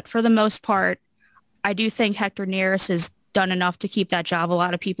struggled, but for the most part, I do think Hector Neris has done enough to keep that job. A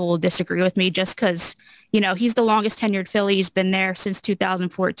lot of people will disagree with me just because, he's the longest tenured Philly. He's been there since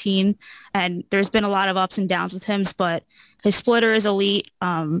 2014, and there's been a lot of ups and downs with him, but his splitter is elite.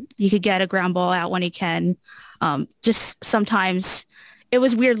 He could get a ground ball out when he can. Just sometimes it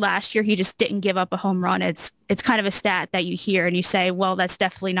was weird last year. He just didn't give up a home run. It's kind of a stat that you hear and you say, well, that's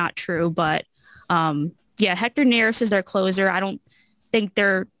definitely not true. But yeah, Hector Neris is their closer. I don't think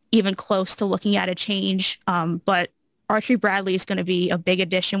they're even close to looking at a change. But Archie Bradley is going to be a big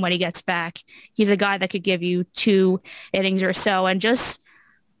addition when he gets back. He's a guy that could give you 2 innings or so. And just,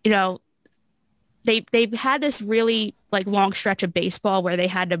 they've had this really like long stretch of baseball where they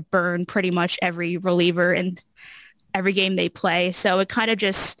had to burn pretty much every reliever in every game they play. So it kind of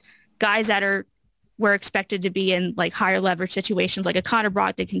just guys that were expected to be in like higher leverage situations, like a Connor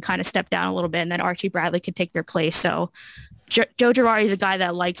Brogdon can kind of step down a little bit, and then Archie Bradley could take their place. So Joe Girardi is a guy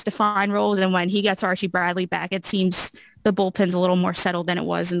that likes to find roles, and when he gets Archie Bradley back, it seems the bullpen's a little more settled than it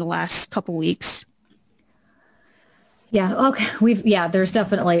was in the last couple weeks. Yeah. Okay. There's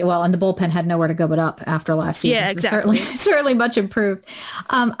definitely, and the bullpen had nowhere to go but up after last season. Yeah, exactly. So certainly much improved.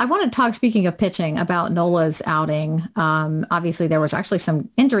 I want to talk, speaking of pitching, about Nola's outing. Obviously there was actually some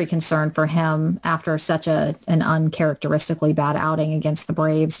injury concern for him after such an uncharacteristically bad outing against the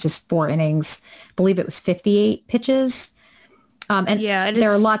Braves, just 4 innings. I believe it was 58 pitches. And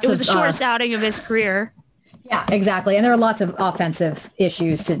there are lots it was of, the shortest outing of his career. Yeah, exactly. And there are lots of offensive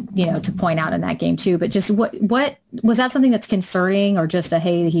issues to point out in that game too. But just what was that something that's concerning, or just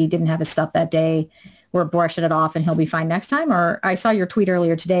hey, he didn't have his stuff that day, we're brushing it off and he'll be fine next time? Or I saw your tweet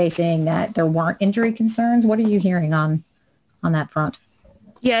earlier today saying that there weren't injury concerns. What are you hearing on that front?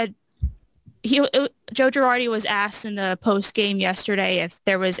 Yeah, Joe Girardi was asked in the post game yesterday if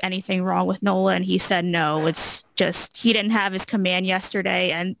there was anything wrong with Nola, and he said no. It's just he didn't have his command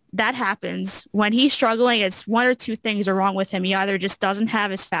yesterday, and that happens when he's struggling. It's one or two things are wrong with him. He either just doesn't have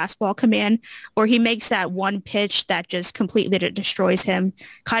his fastball command, or he makes that one pitch that just completely destroys him.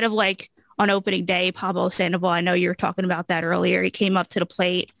 Kind of like on opening day, Pablo Sandoval. I know you were talking about that earlier. He came up to the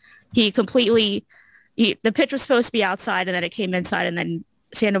plate. The pitch was supposed to be outside, and then it came inside, and then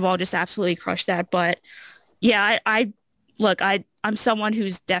Sandoval just absolutely crushed that. But yeah, I'm someone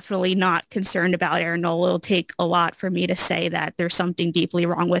who's definitely not concerned about Aaron Nola. It'll take a lot for me to say that there's something deeply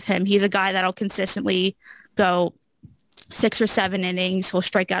wrong with him. He's a guy that'll consistently go 6 or 7 innings. He'll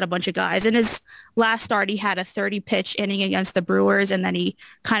strike out a bunch of guys. In his last start, he had a 30-pitch inning against the Brewers, and then he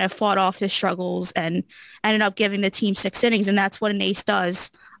kind of fought off his struggles and ended up giving the team 6 innings, and that's what an ace does.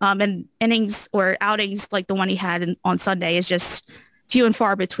 And innings or outings like the one he had on Sunday is just few and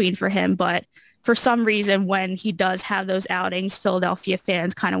far between for him. But for some reason, when he does have those outings, Philadelphia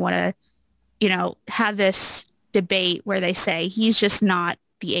fans kind of want to, have this debate where they say he's just not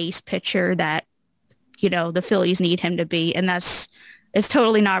the ace pitcher that, the Phillies need him to be. And it's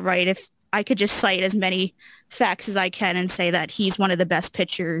totally not right. If I could just cite as many facts as I can and say that he's one of the best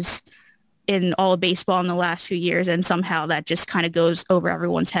pitchers in all of baseball in the last few years, and somehow that just kind of goes over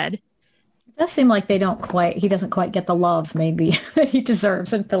everyone's head. It does seem like he doesn't quite get the love maybe that he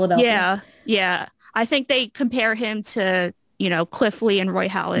deserves in Philadelphia. Yeah. I think they compare him to, Cliff Lee and Roy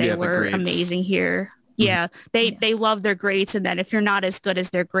Halladay were amazing here. Yeah. They love their greats. And then if you're not as good as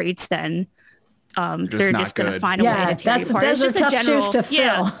their greats, then they're just going to find a way to tear you apart. It's just a general, shoes to fill.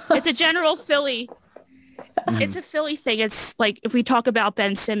 Yeah, it's a general Philly. It's a Philly thing. It's like if we talk about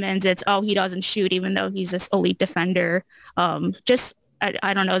Ben Simmons, it's, he doesn't shoot even though he's this elite defender.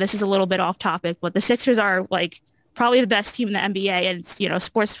 I don't know, this is a little bit off topic, but the Sixers are like probably the best team in the NBA, and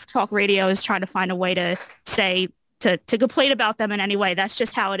sports talk radio is trying to find a way to say to complain about them in any way. That's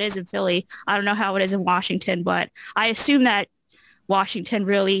just how it is in Philly. I don't know how it is in Washington, but I assume that Washington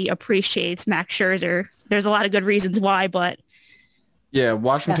really appreciates Max Scherzer. There's a lot of good reasons why, but yeah,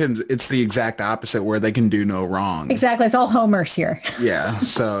 Washington's it's the exact opposite, where they can do no wrong. Exactly, it's all homers here. Yeah,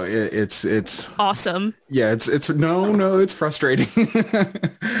 so it's awesome. Yeah, it's frustrating.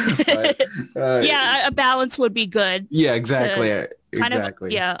 But, a balance would be good. Yeah, exactly.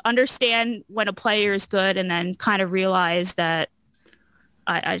 Exactly. Understand when a player is good, and then kind of realize that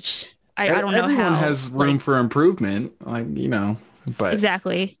I don't know how. Everyone has room for improvement, but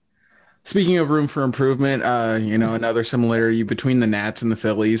exactly. Speaking of room for improvement, another similarity between the Nats and the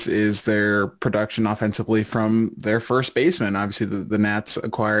Phillies is their production offensively from their first baseman. Obviously, the Nats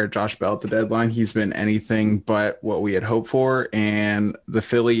acquired Josh Bell at the deadline. He's been anything but what we had hoped for. And the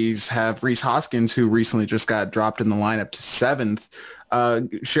Phillies have Rhys Hoskins, who recently just got dropped in the lineup to 7th.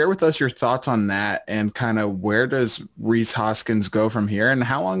 Share with us your thoughts on that, and kind of where does Rhys Hoskins go from here, and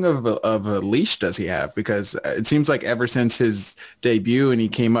how long of a leash does he have? Because it seems like ever since his debut and he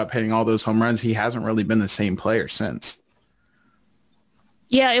came up hitting all those home runs, he hasn't really been the same player since.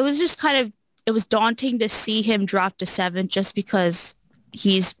 Yeah, it was just it was daunting to see him drop to 7th just because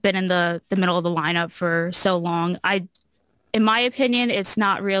he's been in the middle of the lineup for so long. In my opinion, it's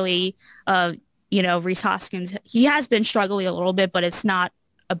not really Rhys Hoskins, he has been struggling a little bit, but it's not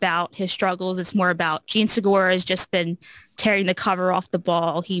about his struggles. It's more about Gene Segura has just been tearing the cover off the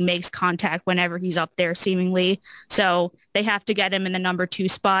ball. He makes contact whenever he's up there, seemingly. So they have to get him in the number 2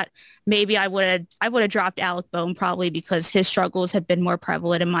 spot. Maybe I would have dropped Alec Bohm probably because his struggles have been more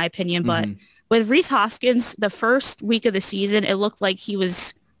prevalent in my opinion. But with Rhys Hoskins, the first week of the season, it looked like he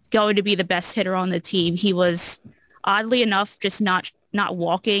was going to be the best hitter on the team. He was oddly enough just not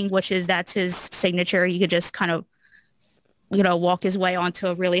walking, that's his signature. He could just kind of, walk his way onto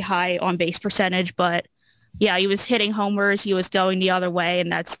a really high on base percentage. But yeah, he was hitting homers. He was going the other way, and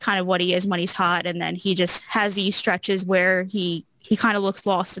that's kind of what he is when he's hot. And then he just has these stretches where he kind of looks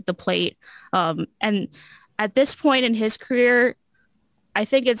lost at the plate. And at this point in his career, I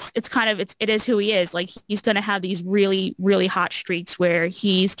think it is who he is. Like, he's going to have these really, really hot streaks where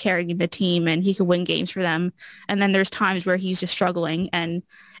he's carrying the team and he can win games for them. And then there's times where he's just struggling, and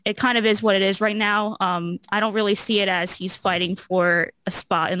it kind of is what it is right now. I don't really see it as he's fighting for a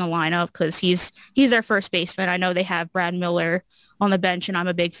spot in the lineup because he's their first baseman. I know they have Brad Miller on the bench, and I'm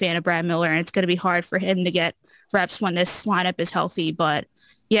a big fan of Brad Miller, and it's going to be hard for him to get reps when this lineup is healthy. But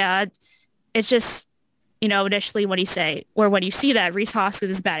yeah, it's just, initially when you see that Rhys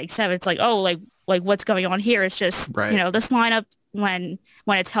Hoskins is batting 7th, it's like, oh, like what's going on here? It's just, right. This lineup, when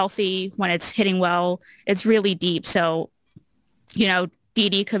it's healthy, when it's hitting well, it's really deep. So,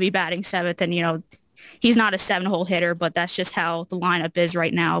 Didi could be batting 7th, and, he's not a 7-hole hitter, but that's just how the lineup is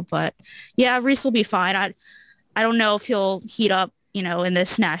right now. But yeah, Rhys will be fine. I don't know if he'll heat up, in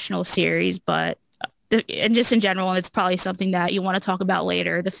this national series, but and just in general, and it's probably something that you want to talk about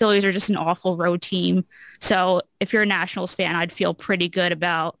later, the Phillies are just an awful road team. So if you're a Nationals fan, I'd feel pretty good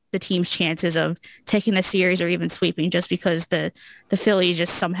about the team's chances of taking the series or even sweeping, just because the Phillies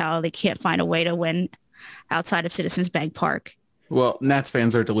just somehow they can't find a way to win outside of Citizens Bank Park. Well, Nats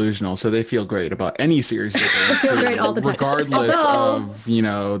fans are delusional, so they feel great about any series great all the time. Regardless of,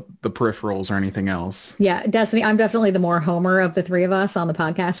 the peripherals or anything else. Yeah, Destiny, I'm definitely the more homer of the three of us on the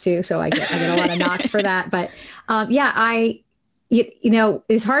podcast too, so I get a lot of knocks for that. But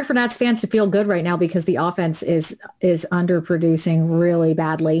it's hard for Nats fans to feel good right now because the offense is underproducing really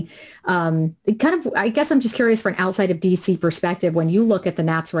badly. I guess I'm just curious, for an outside of DC perspective, when you look at the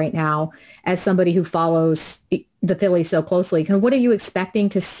Nats right now, as somebody who follows the Phillies so closely, what are you expecting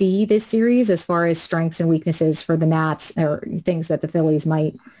to see this series as far as strengths and weaknesses for the Nats, or things that the Phillies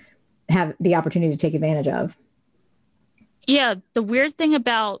might have the opportunity to take advantage of? Yeah, the weird thing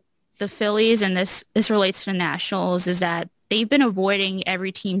about the Phillies, and this relates to the Nationals, is that they've been avoiding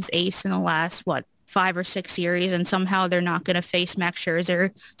every team's ace in the last, 5 or 6 series, and somehow they're not going to face Max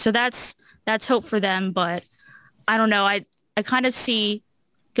Scherzer. So that's hope for them. But I don't know. I kind of see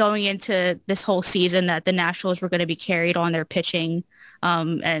going into this whole season that the Nationals were going to be carried on their pitching.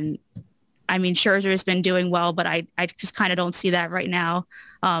 And I mean, Scherzer has been doing well, but I just kind of don't see that right now.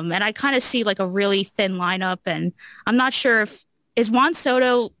 And I kind of see like a really thin lineup, and I'm not sure is Juan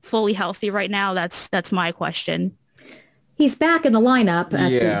Soto fully healthy right now? That's my question. He's back in the lineup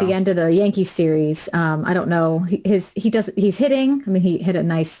at the end of the Yankees series. I don't know. He's hitting. I mean, he hit a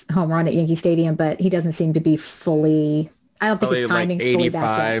nice home run at Yankee Stadium, but he doesn't seem to be fully. I don't think his timing's fully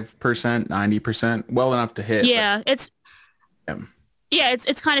back yet. 85%, 90%, well enough to hit. Yeah, it's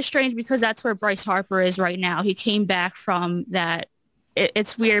kind of strange because that's where Bryce Harper is right now. He came back from that.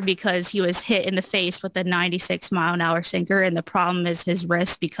 It's weird because he was hit in the face with a 96-mile-an-hour sinker, and the problem is his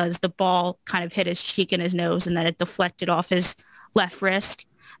wrist, because the ball kind of hit his cheek and his nose, and then it deflected off his left wrist.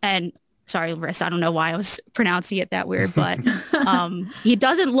 And wrist. I don't know why I was pronouncing it that weird, but he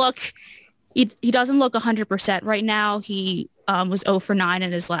doesn't look 100% right now. He was 0 for 9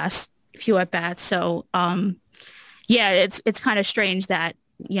 in his last few at bats. So it's kind of strange that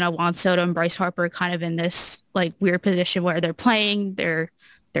Juan Soto and Bryce Harper are kind of in this like weird position where they're playing, they're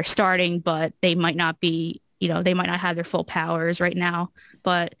starting, but they might not be, they might not have their full powers right now.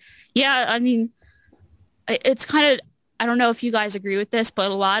 But yeah, I mean, it's kind of, I don't know if you guys agree with this, but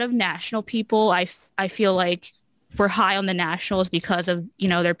a lot of national people, I feel like we're high on the Nationals because of,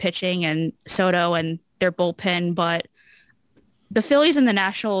 their pitching and Soto and their bullpen. But the Phillies and the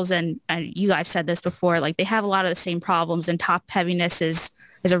Nationals, and you guys said this before, like they have a lot of the same problems, and top heaviness is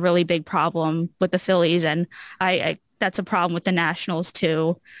a really big problem with the Phillies. And I that's a problem with the Nationals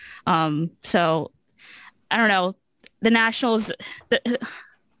too. So I don't know, the Nationals,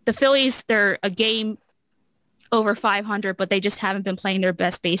 the Phillies, they're a game over 500, but they just haven't been playing their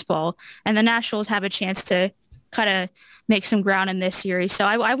best baseball. And the Nationals have a chance to kind of make some ground in this series. So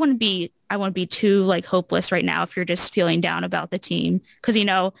I wouldn't be too like hopeless right now if you're just feeling down about the team. Because,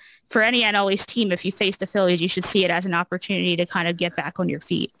 for any NL East team, if you face the Phillies, you should see it as an opportunity to kind of get back on your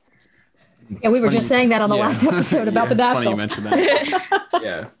feet. Yeah, we were just saying that on the last episode about the Nationals. Funny you mentioned that.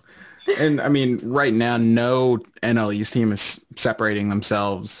 Yeah. And I mean, right now, no NL East team is separating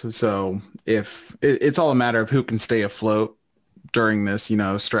themselves. So if it's all a matter of who can stay afloat during this,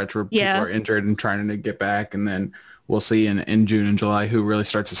 stretch where people are injured and trying to get back, and then we'll see in June and July who really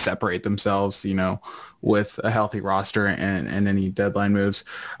starts to separate themselves, with a healthy roster and any deadline moves.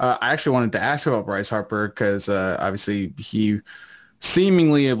 I actually wanted to ask about Bryce Harper because obviously he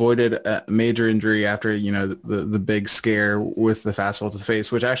seemingly avoided a major injury after, the big scare with the fastball to the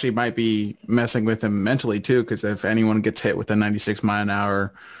face, which actually might be messing with him mentally too, because if anyone gets hit with a 96 mile an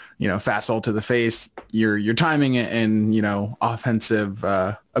hour, fastball to the face, your timing and, offensive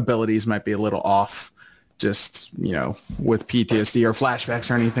abilities might be a little off just, with PTSD or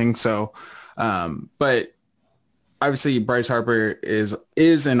flashbacks or anything. So, but obviously Bryce Harper is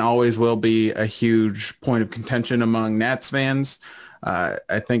and always will be a huge point of contention among Nats fans.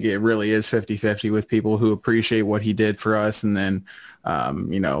 I think it really is 50-50 with people who appreciate what he did for us and then,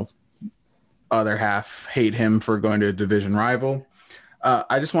 other half hate him for going to a division rival.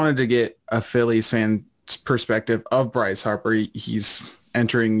 I just wanted to get a Phillies fan's perspective of Bryce Harper. He's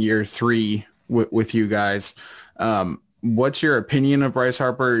entering year 3 with you guys. What's your opinion of Bryce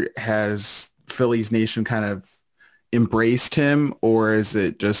Harper? Has Phillies Nation kind of embraced him, or is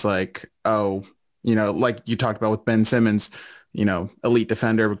it just like, like you talked about with Ben Simmons, elite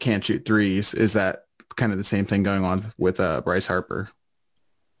defender but can't shoot threes? Is that kind of the same thing going on with Bryce Harper?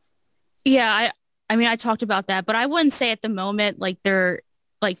 Yeah, I talked about that, but I wouldn't say at the moment like they're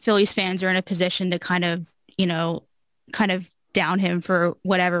like Phillies fans are in a position to kind of down him for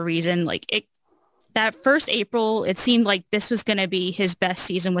whatever reason. Like that first April, it seemed like this was going to be his best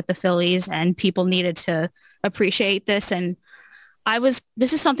season with the Phillies and people needed to appreciate this. And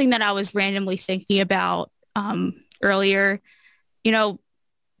this is something that I was randomly thinking about earlier.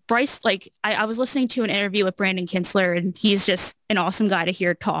 Bryce, like I was listening to an interview with Brandon Kinsler, and he's just an awesome guy to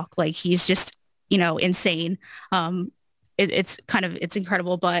hear talk. Like he's just, insane. It's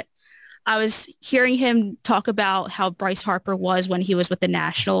incredible. But I was hearing him talk about how Bryce Harper was when he was with the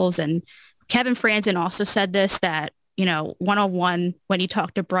Nationals, and Kevin Franzen also said this, that, one-on-one, when you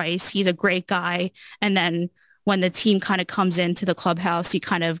talk to Bryce, he's a great guy. And then when the team kind of comes into the clubhouse, he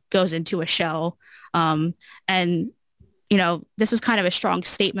kind of goes into a shell. This was kind of a strong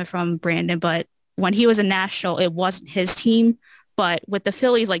statement from Brandon, but when he was a National, it wasn't his team. But with the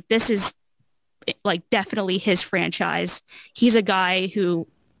Phillies, like this is like definitely his franchise. He's a guy who,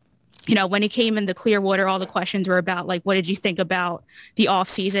 when he came into Clearwater, all the questions were about like, what did you think about the off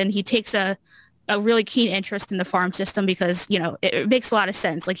season? He takes a really keen interest in the farm system because, it makes a lot of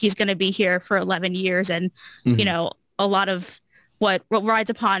sense. Like he's going to be here for 11 years and, a lot of what rides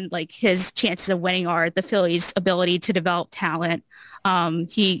upon like his chances of winning are the Phillies' ability to develop talent.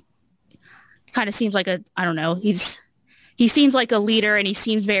 He kind of seems like he seems like a leader and he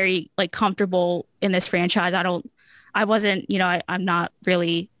seems very like comfortable in this franchise. I'm not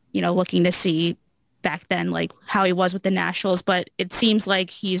really, looking to see back then like how he was with the Nationals, but it seems like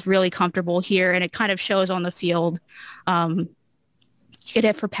he's really comfortable here and it kind of shows on the field. He could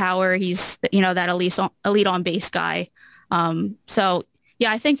hit for power. He's, that elite on base guy. So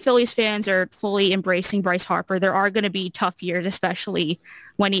yeah, I think Phillies fans are fully embracing Bryce Harper. There are going to be tough years, especially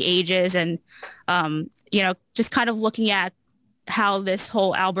when he ages and, just kind of looking at how this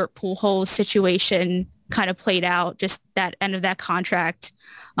whole Albert Pujols situation kind of played out, just that end of that contract.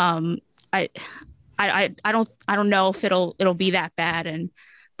 I don't know if it'll be that bad.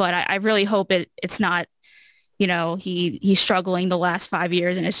 But I really hope it's not, he's struggling the last 5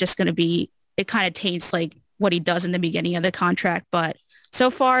 years and it's just going to be, it kind of taints like what he does in the beginning of the contract. But so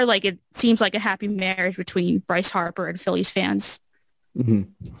far, like it seems like a happy marriage between Bryce Harper and Phillies fans.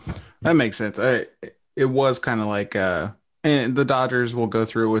 Mm-hmm. That makes sense. It was kind of like, and the Dodgers will go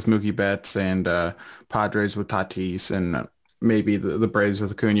through it with Mookie Betts and Padres with Tatis and maybe the Braves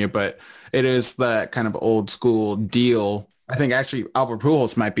with Acuna, but it is that kind of old school deal. I think actually Albert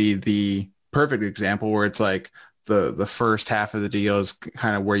Pujols might be the perfect example where it's like the first half of the deal is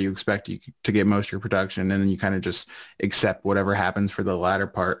kind of where you expect you to get most of your production, and then you kind of just accept whatever happens for the latter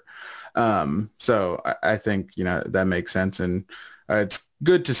part. So I think, that makes sense. And it's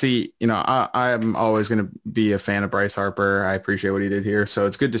good to see, I'm always going to be a fan of Bryce Harper. I appreciate what he did here. So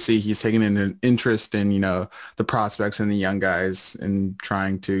it's good to see he's taking an interest in, the prospects and the young guys and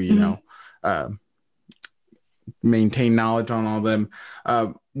trying to, maintain knowledge on all of them.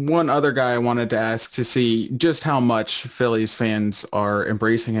 One other guy I wanted to ask to see just how much Phillies fans are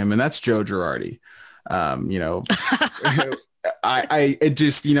embracing him, and that's Joe Girardi. It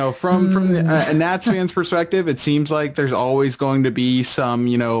just, from a Nats fan's perspective, it seems like there's always going to be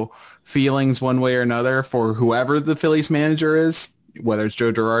some, feelings one way or another for whoever the Phillies manager is, whether it's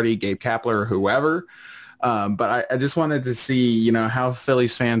Joe Girardi, Gabe Kapler, or whoever. But I just wanted to see, how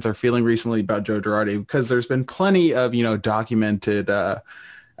Phillies fans are feeling recently about Joe Girardi, because there's been plenty of, documented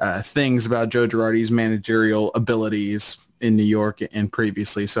things about Joe Girardi's managerial abilities in New York and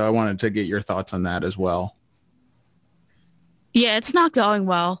previously. So I wanted to get your thoughts on that as well. Yeah, it's not going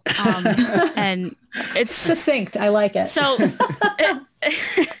well. And it's succinct. I like it. So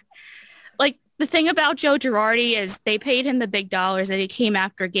like the thing about Joe Girardi is they paid him the big dollars and he came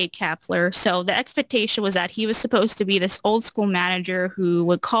after Gabe Kapler. So the expectation was that he was supposed to be this old school manager who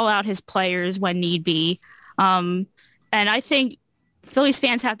would call out his players when need be. And I think Phillies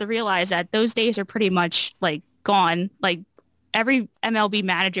fans have to realize that those days are pretty much like gone. Like every MLB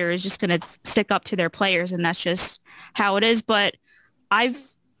manager is just going to stick up to their players, and that's just how it is. But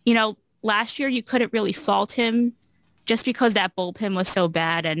last year you couldn't really fault him just because that bullpen was so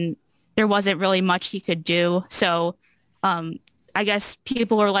bad and there wasn't really much he could do. So I guess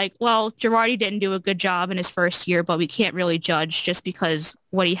people are like, well, Girardi didn't do a good job in his first year, but we can't really judge just because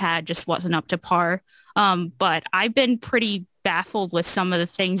what he had just wasn't up to par. But I've been pretty baffled with some of the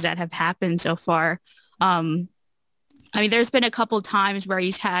things that have happened so far. There's been a couple of times where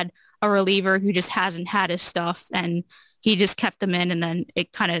he's had a reliever who just hasn't had his stuff and he just kept them in, and then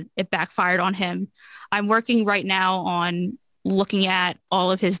it backfired on him. I'm working right now on looking at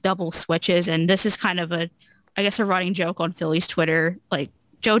all of his double switches, and this is kind of a running joke on Phillies Twitter. Like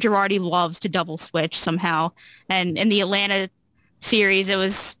Joe Girardi loves to double switch somehow. And in the Atlanta series, it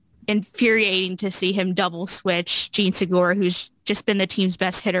was infuriating to see him double switch Gene Segura, who's just been the team's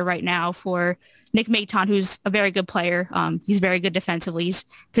best hitter right now, for Nick Maton, who's a very good player. He's very good defensively. He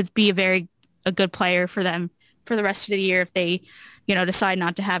could be a good player for them for the rest of the year if they, decide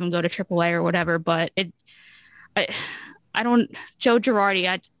not to have him go to AAA or whatever. But Joe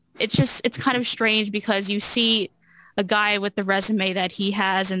Girardi, it's kind of strange because you see a guy with the resume that he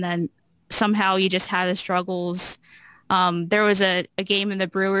has, and then somehow he just has the struggles. There was a game in the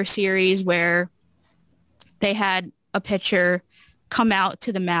Brewer series where they had a pitcher come out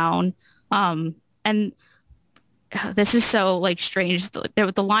to the mound, and this is so strange. The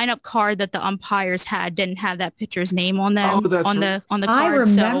lineup card that the umpires had didn't have that pitcher's name on them on the card. I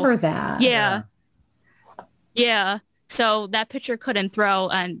remember that. Yeah. So that pitcher couldn't throw,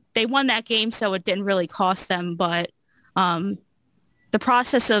 and they won that game, so it didn't really cost them. But the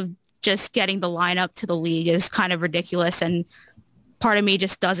process of just getting the lineup to the league is kind of ridiculous, and part of me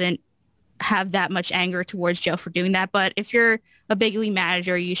just doesn't have that much anger towards Joe for doing that. But if you're a big league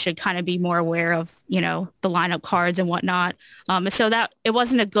manager, you should kind of be more aware of, the lineup cards and whatnot. So that it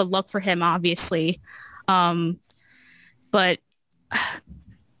wasn't a good look for him, obviously. But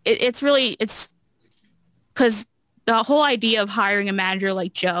it's because the whole idea of hiring a manager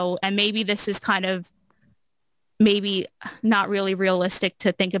like Joe, and maybe this is kind of maybe not really realistic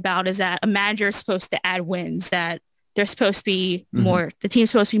to think about, is that a manager is supposed to add wins, that they're supposed to be more, the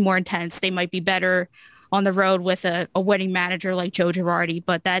team's supposed to be more intense. They might be better on the road with a winning manager like Joe Girardi,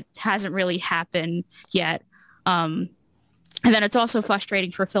 but that hasn't really happened yet. And then it's also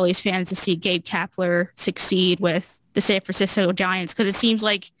frustrating for Phillies fans to see Gabe Kapler succeed with the San Francisco Giants, because it seems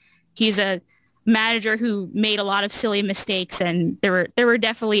like he's a manager who made a lot of silly mistakes, and there were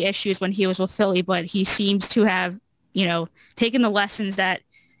definitely issues when he was with Philly, but he seems to have, taken the lessons that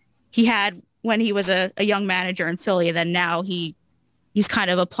he had when he was a young manager in Philly, then now he's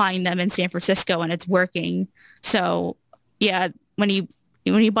kind of applying them in San Francisco, and it's working. So yeah, when you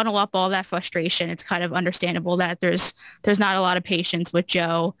bundle up all that frustration, it's kind of understandable that there's not a lot of patience with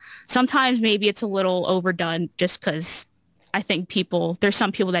Joe. Sometimes maybe it's a little overdone just because I think there's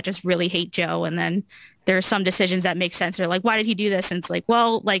some people that just really hate Joe, and then there are some decisions that make sense. They're like, why did he do this? And it's like,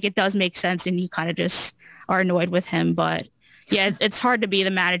 well, it does make sense, and you kind of just are annoyed with him. But yeah, it's hard to be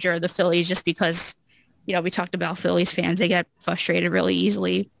the manager of the Phillies just because, we talked about Phillies fans. They get frustrated really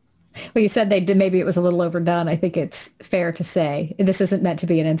easily. Well, you said maybe it was a little overdone. I think it's fair to say, and this isn't meant to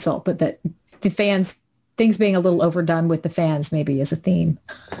be an insult, but that the fans, things being a little overdone with the fans maybe is a theme.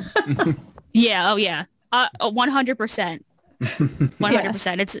 Yeah. Oh yeah. 100%.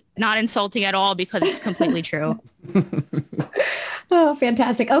 100%. It's not insulting at all because it's completely true. Oh,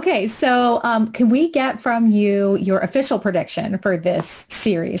 fantastic. Okay, so can we get from you your official prediction for this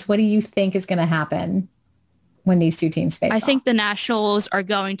series? What do you think is going to happen when these two teams face off? I think the Nationals are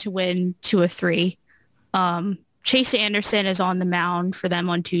going to win 2-3. Chase Anderson is on the mound for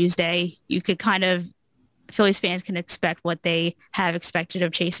them on Tuesday. You could Phillies fans can expect what they have expected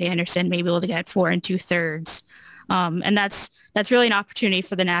of Chase Anderson, maybe able to get 4 2/3. And that's really an opportunity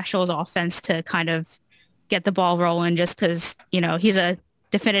for the Nationals offense to kind of get the ball rolling, just because, he's a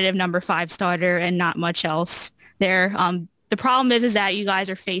definitive number 5 starter and not much else there. The problem is that you guys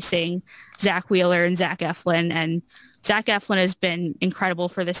are facing Zach Wheeler and Zach Eflin, and Zach Eflin has been incredible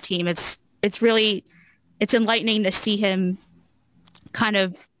for this team. It's enlightening to see him kind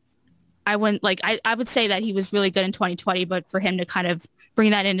of I wouldn't like, I would say that he was really good in 2020, but for him to kind of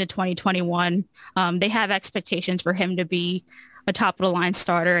bring that into 2021, they have expectations for him to be a top of the line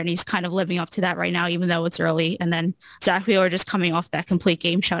starter, and he's kind of living up to that right now, even though it's early. And then Zach Wheeler just coming off that complete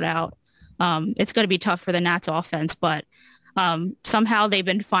game shutout. It's going to be tough for the Nats offense, but somehow they've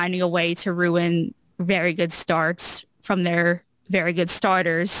been finding a way to ruin very good starts from their very good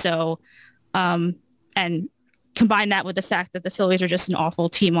starters. So, and combine that with the fact that the Phillies are just an awful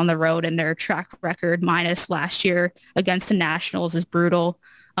team on the road, and their track record minus last year against the Nationals is brutal.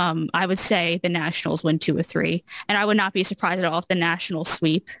 I would say the Nationals win 2 or 3, and I would not be surprised at all if the Nationals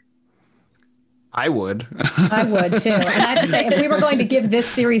sweep. I would. I would too. And I have to say, if we were going to give this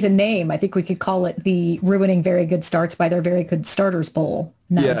series a name, I think we could call it the Ruining Very Good Starts by Their Very Good Starters Bowl.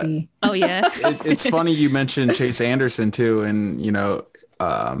 Yeah. Oh, yeah. It's funny you mentioned Chase Anderson too, and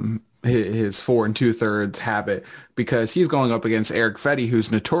his 4 2/3 habit, because he's going up against Eric Fetty,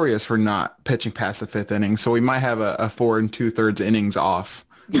 who's notorious for not pitching past the 5th inning. So we might have a 4 2/3 innings off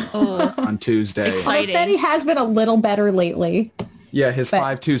on Tuesday. Exciting. Fetty has been a little better lately. Yeah, his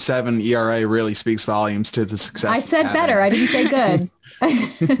 5.27 ERA really speaks volumes to the success. I said better. I didn't say good.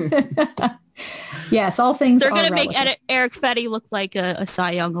 Yes, all things They're going to make Eric Fetty look like a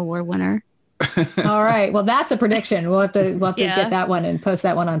Cy Young Award winner. All right. Well, that's a prediction. We'll have to get that one and post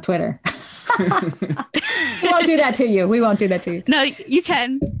that one on Twitter. We won't do that to you. We won't do that to you. No, you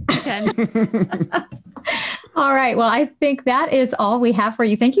can. You can. All right. Well, I think that is all we have for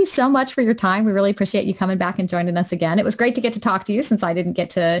you. Thank you so much for your time. We really appreciate you coming back and joining us again. It was great to get to talk to you, since I didn't get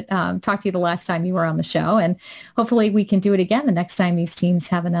to talk to you the last time you were on the show. And hopefully we can do it again the next time these teams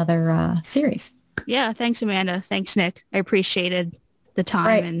have another series. Yeah. Thanks, Amanda. Thanks, Nick. I appreciated the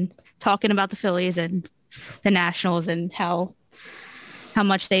time and talking about the Phillies and the Nationals and how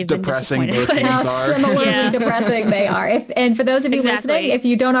much they've depressing been disappointed. How similarly depressing they are. And for those of you listening, if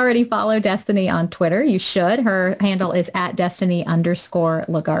you don't already follow Destiny on Twitter, you should. Her handle is at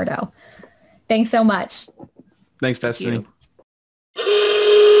Destiny_Lugardo. Thanks so much. Thanks, Destiny.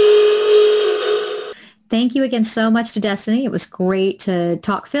 Thank you again so much to Destiny. It was great to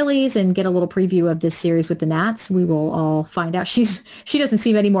talk Phillies and get a little preview of this series with the Nats. We will all find out. She doesn't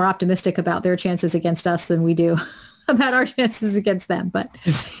seem any more optimistic about their chances against us than we do about our chances against them. But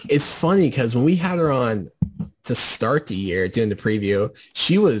it's funny because when we had her on to start the year doing the preview,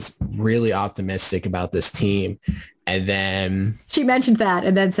 she was really optimistic about this team. And then she mentioned that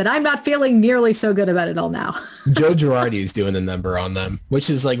and then said, I'm not feeling nearly so good about it all now. Joe Girardi is doing the number on them, which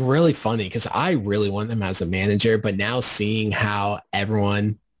is like really funny because I really want him as a manager. But now seeing how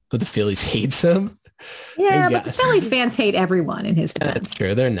everyone with the Phillies hates him. Yeah, but the Phillies fans hate everyone in his defense. That's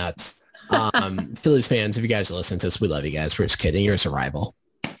true. They're nuts. Phillies fans, if you guys are listening to this, we love you guys. We're just kidding. You're just a rival.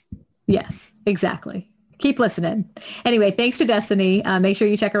 Yes, exactly. Keep listening. Anyway, thanks to Destiny. Make sure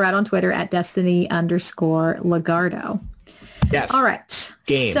you check her out on Twitter at Destiny_Lugardo. Yes. All right.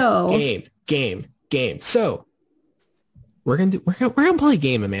 Game. So we're gonna play a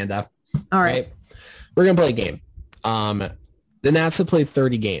game, Amanda. All right. We're gonna play a game. The Nats have played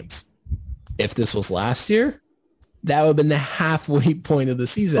 30 games. If this was last year, that would have been the halfway point of the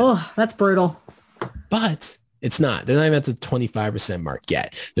season. Oh, that's brutal. But it's not. They're not even at the 25% mark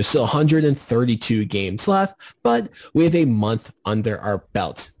yet. There's still 132 games left, but we have a month under our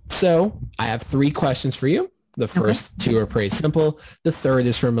belt. So I have 3 questions for you. The first 2 are pretty simple. The third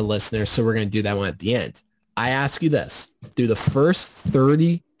is from a listener, so we're going to do that one at the end. I ask you this. Through the first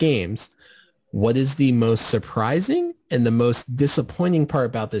 30 games, what is the most surprising and the most disappointing part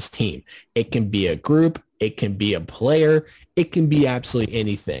about this team? It can be a group. It can be a player. It can be absolutely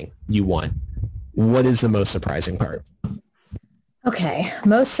anything you want. What is the most surprising part? Okay.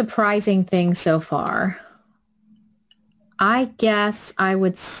 Most surprising thing so far. I guess I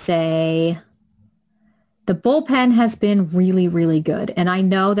would say the bullpen has been really, really good. And I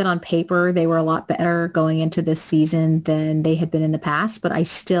know that on paper they were a lot better going into this season than they had been in the past, but I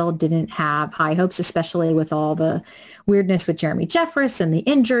still didn't have high hopes, especially with all the weirdness with Jeremy Jeffress and the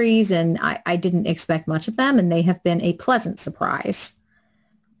injuries. And I didn't expect much of them, and they have been a pleasant surprise.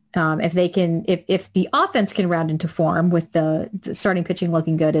 If the offense can round into form with the starting pitching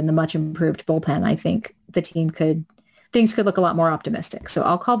looking good and the much improved bullpen, I think things could look a lot more optimistic. So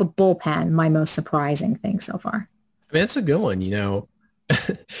I'll call the bullpen my most surprising thing so far. I mean, it's a good one,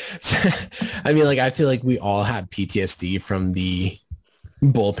 I mean, I feel like we all have PTSD from the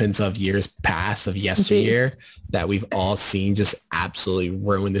bullpens of years past, of yesteryear, that we've all seen just absolutely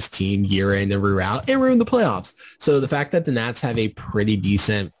ruin this team year in and year out and ruin the playoffs. So the fact that the Nats have a pretty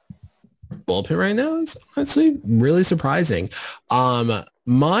decent bullpen right now is honestly really surprising.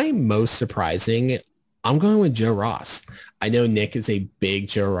 My most surprising I'm going with Joe Ross. I know Nick is a big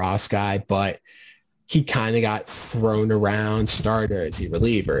Joe Ross guy, but he kind of got thrown around. Starter, is he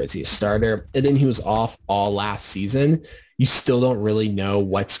reliever? Is he a starter? And then he was off all last season. You still don't really know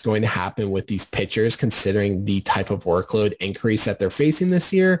what's going to happen with these pitchers considering the type of workload increase that they're facing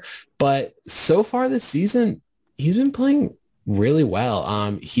this year. But so far this season, he's been playing really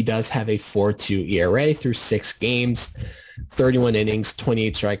well. He does have a 4.2 ERA through 6 games, 31 innings,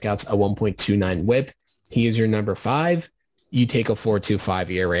 28 strikeouts, a 1.29 whip. He is your number 5. You take a 4.25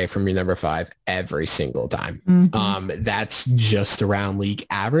 ERA from your number 5 every single time. Mm-hmm. That's just around league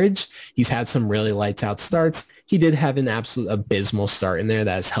average. He's had some really lights out starts. He did have an absolute abysmal start in there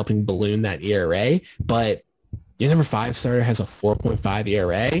that is helping balloon that ERA, but your number 5 starter has a 4.5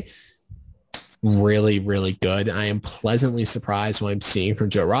 ERA. Really, really good. I am pleasantly surprised what I'm seeing from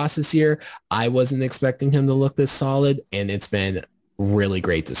Joe Ross this year. I wasn't expecting him to look this solid, and it's been really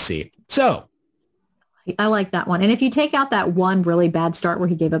great to see. So I like that one. And if you take out that one really bad start where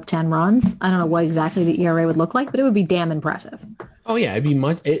he gave up 10 runs, I don't know what exactly the ERA would look like, but it would be damn impressive. Oh yeah,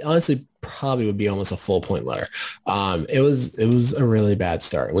 it honestly probably would be almost a full point lower. It was a really bad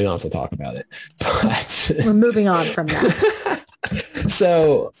start. We don't have to talk about it, but we're moving on from that.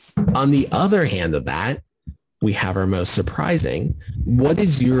 So on the other hand of that, we have our most surprising. What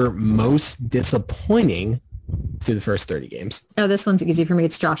is your most disappointing through the first 30 games? Oh, this one's easy for me.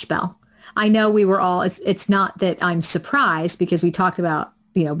 It's Josh Bell. I know we were all, it's not that I'm surprised because we talked about,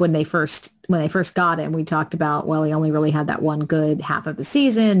 when they first got him, we talked about, well, he only really had that one good half of the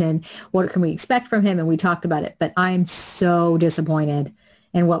season and what can we expect from him? And we talked about it, but I'm so disappointed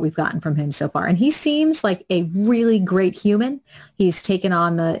in what we've gotten from him so far. And he seems like a really great human. He's taken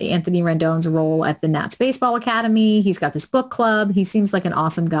on the Anthony Rendon's role at the Nats Baseball Academy. He's got this book club. He seems like an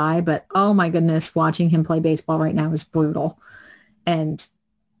awesome guy, but oh my goodness, watching him play baseball right now is brutal. And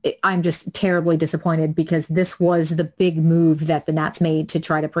I'm just terribly disappointed because this was the big move that the Nats made to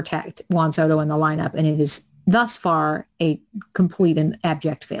try to protect Juan Soto in the lineup. And it is thus far a complete and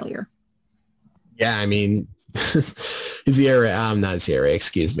abject failure. Yeah. I mean, his ERA, not his ERA,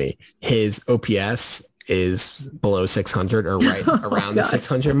 excuse me. His OPS is below 600 or right around the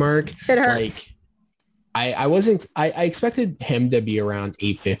 600 mark. It hurts. Like I expected him to be around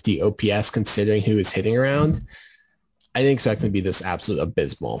 850 OPS considering who was hitting around. I didn't expect him to be this absolute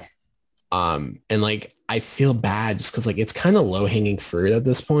abysmal. And like, I feel bad just because like it's kind of low hanging fruit at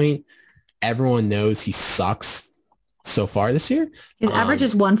this point. Everyone knows he sucks so far this year. His average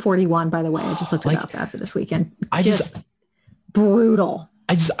is 141, by the way. I just looked it up after this weekend. Brutal.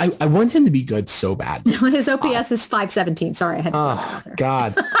 I want him to be good so bad. His OPS is 517. Sorry, I had to put that out there.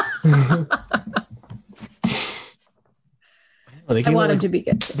 God. I want him to be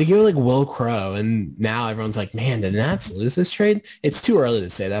good. They give like Will Crow, and now everyone's like, man, did the Nats lose this trade? It's too early to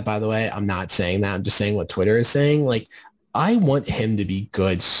say that, by the way. I'm not saying that. I'm just saying what Twitter is saying. Like, I want him to be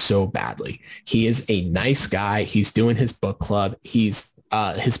good so badly. He is a nice guy. He's doing his book club. His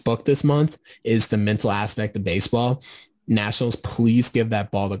book this month is The Mental Aspect of Baseball. Nationals, please give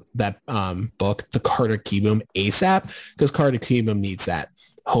that book to Carter Kieboom ASAP because Carter Kieboom needs that.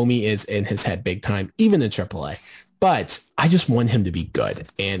 Homie is in his head big time, even in AAA. But I just want him to be good.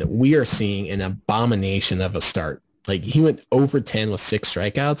 And we are seeing an abomination of a start. Like he went over 10 with 6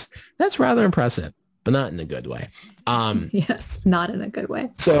 strikeouts. That's rather impressive, but not in a good way. Yes, not in a good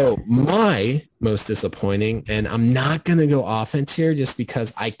way. So my most disappointing, and I'm not going to go offense here just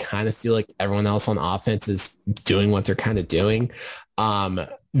because I kind of feel like everyone else on offense is doing what they're kind of doing.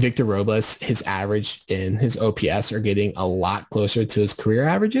 Victor Robles, his average and his OPS are getting a lot closer to his career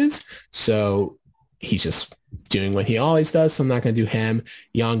averages. So he's just doing what he always does, so I'm not going to do him.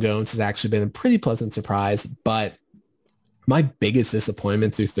 Yan Gomes has actually been a pretty pleasant surprise, but my biggest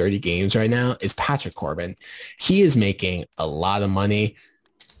disappointment through 30 games right now is Patrick Corbin. He is making a lot of money,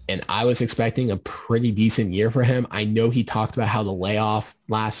 and I was expecting a pretty decent year for him. I know he talked about how the layoff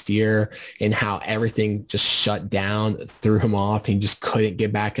last year and how everything just shut down, threw him off. He just couldn't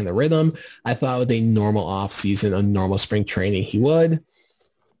get back in the rhythm. I thought with a normal offseason, a normal spring training, he would.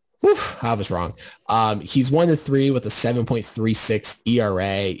 Oof, I was wrong. He's 1-3 with a 7.36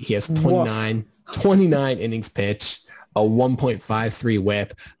 ERA. He has 29 innings pitched, a 1.53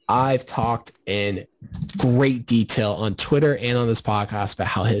 whip. I've talked in great detail on Twitter and on this podcast about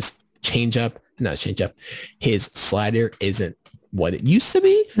how his his slider isn't what it used to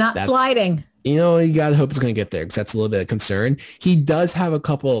be. That's sliding. You got to hope it's going to get there because that's a little bit of concern. He does have a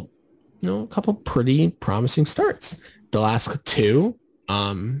couple pretty promising starts. The last 2,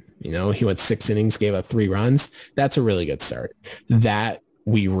 he went 6 innings, gave up 3 runs. That's a really good start. That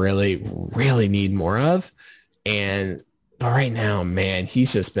we really, really need more of. But right now, man,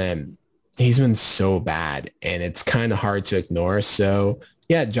 he's just been He's been so bad, and it's kind of hard to ignore. So,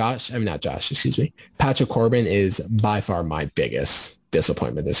 yeah, Patrick Corbin is by far my biggest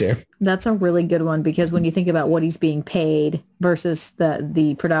disappointment this year. That's a really good one, because when you think about what he's being paid versus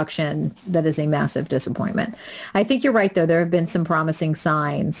the production, that is a massive disappointment. I think you're right, though. There have been some promising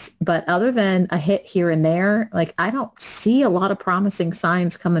signs, but other than a hit here and there, like, I don't see a lot of promising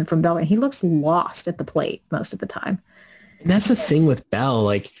signs coming from Bell. He looks lost at the plate most of the time. And that's the thing with Bell.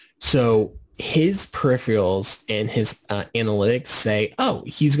 Like, so his peripherals and his analytics say, oh,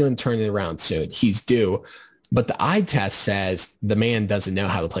 he's going to turn it around soon. He's due. But the eye test says the man doesn't know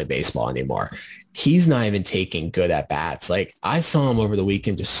how to play baseball anymore. He's not even taking good at bats. Like, I saw him over the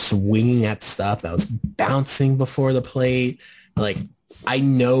weekend just swinging at stuff that was bouncing before the plate. Like, I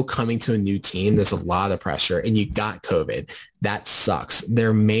know coming to a new team, there's a lot of pressure, and you got COVID. That sucks.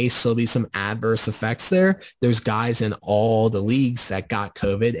 There may still be some adverse effects there. There's guys in all the leagues that got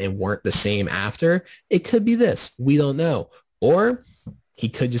COVID and weren't the same after. It could be this. We don't know. Or he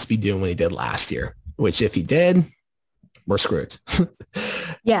could just be doing what he did last year, which if he did, we're screwed.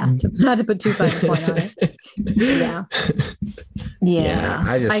 Yeah, not to put too fine a point on it. Yeah.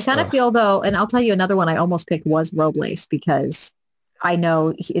 I kind of feel, though, and I'll tell you another one I almost picked was Robles, because I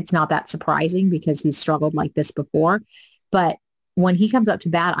know it's not that surprising because he's struggled like this before. But when he comes up to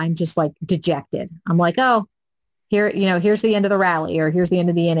bat, I'm just like dejected. I'm like, oh, here's the end of the rally, or here's the end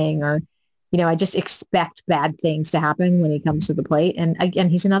of the inning, or, I just expect bad things to happen when he comes to the plate. And again,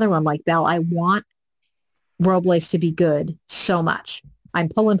 he's another one like Bell. I want Robles to be good so much. I'm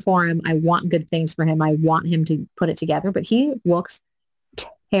pulling for him. I want good things for him. I want him to put it together, but he looks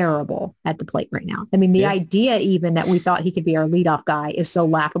terrible at the plate right now. I mean, the idea even that we thought he could be our leadoff guy is so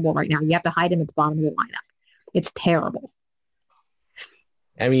laughable right now. You have to hide him at the bottom of the lineup. It's terrible.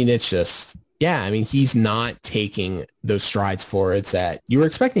 I mean, it's just, he's not taking those strides forwards that you were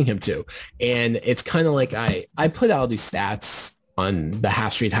expecting him to. And it's kind of like I put out these stats on the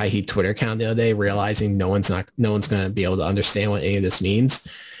Half Street High Heat Twitter account the other day, realizing no one's going to be able to understand what any of this means.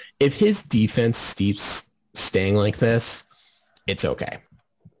 If his defense keeps staying like this, it's okay.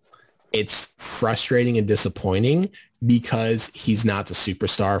 It's frustrating and disappointing because he's not the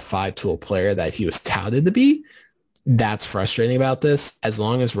superstar five-tool player that he was touted to be. That's frustrating about this. As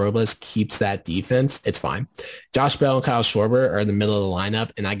long as Robles keeps that defense, it's fine. Josh Bell and Kyle Schwarber are in the middle of the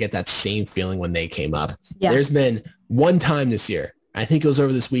lineup, and I get that same feeling when they came up. Yeah. There's been one time this year, I think it was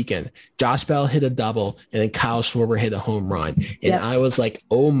over this weekend, Josh Bell hit a double, and then Kyle Schwarber hit a home run. And I was like,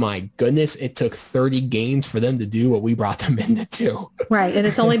 oh my goodness, it took 30 games for them to do what we brought them in to do. Right, and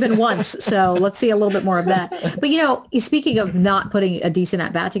it's only been once, so let's see a little bit more of that. But, speaking of not putting a decent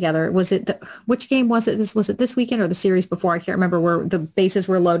at-bat together, which game was it? Was it this weekend or the series before? I can't remember, where the bases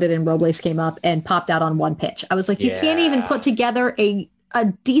were loaded and Robles came up and popped out on one pitch. I was like, you can't even put together a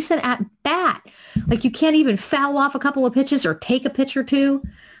decent at bat. Like, you can't even foul off a couple of pitches or take a pitch or two.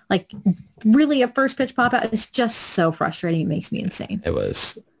 Like, really, a first pitch pop out is just so frustrating. It makes me insane. It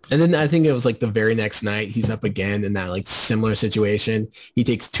was. And then I think it was like the very next night, he's up again in that like similar situation. He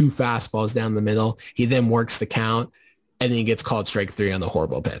takes two fastballs down the middle. He then works the count, and then he gets called strike three on the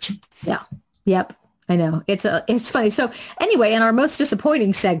horrible pitch. Yeah. Yep. I know. It's funny. So anyway, in our most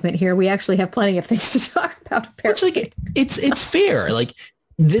disappointing segment here, we actually have plenty of things to talk about. Which, like, it's fair. Like,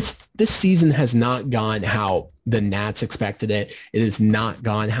 this season has not gone how the Nats expected it. It has not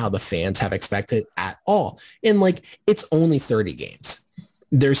gone how the fans have expected at all. And like, it's only 30 games.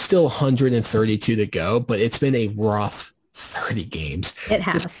 There's still 132 to go, but it's been a rough 30 games. It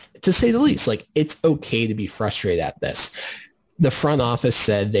has. To say the least. Like, it's okay to be frustrated at this. The front office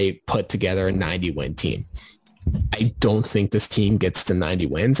said they put together a 90-win team. I don't think this team gets to 90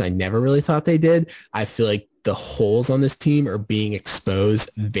 wins. I never really thought they did. I feel like the holes on this team are being exposed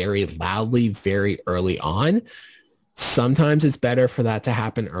very loudly, very early on. Sometimes it's better for that to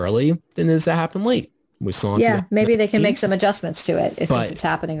happen early than it is to happen late. We saw maybe they can make some adjustments to it since it's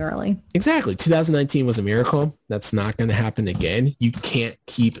happening early. Exactly. 2019 was a miracle. That's not going to happen again. You can't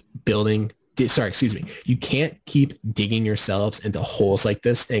keep you can't keep digging yourselves into holes like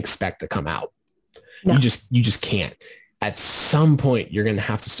this and expect to come out. No. You just can't. At some point, you're going to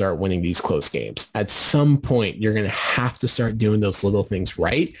have to start winning these close games. At some point, you're going to have to start doing those little things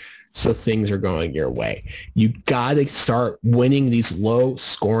right so things are going your way. You got to start winning these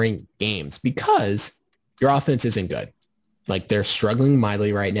low-scoring games because your offense isn't good. Like, they're struggling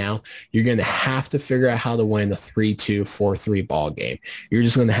mightily right now. You're going to have to figure out how to win the 3-2, 4-3 ball game. You're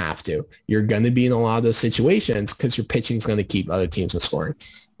just going to have to. You're going to be in a lot of those situations because your pitching is going to keep other teams from scoring.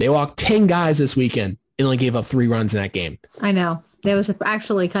 They walked 10 guys this weekend and only gave up 3 runs in that game. I know. That was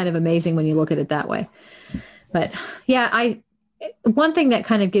actually kind of amazing when you look at it that way. But, yeah, one thing that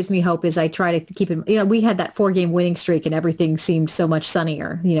kind of gives me hope is I try to keep it, we had that 4-game winning streak and everything seemed so much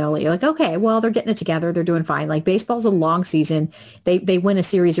sunnier, you're like, okay, well, they're getting it together. They're doing fine. Like baseball's a long season. They win a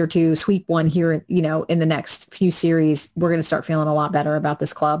series or two, sweep one here, in the next few series, we're going to start feeling a lot better about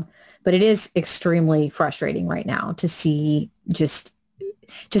this club. But it is extremely frustrating right now to see this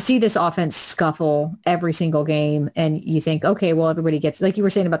offense scuffle every single game. And you think, okay, well, everybody gets, like you were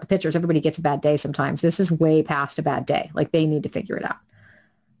saying about the pitchers, everybody gets a bad day sometimes. This is way past a bad day. Like they need to figure it out.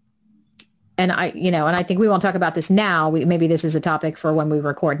 And I think we won't talk about this now. Maybe this is a topic for when we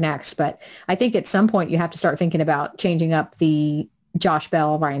record next, but I think at some point you have to start thinking about changing up the Josh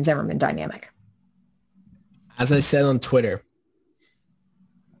Bell, Ryan Zimmerman dynamic. As I said on Twitter,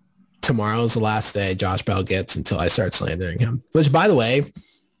 tomorrow's the last day Josh Bell gets until I start slandering him, which by the way,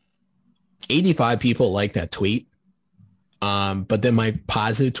 85 people liked that tweet. But then my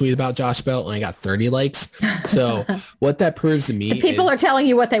positive tweet about Josh Bell only got 30 likes. So what that proves to me people are telling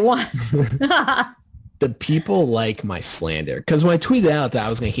you what they want. The people like my slander. Because when I tweeted out that I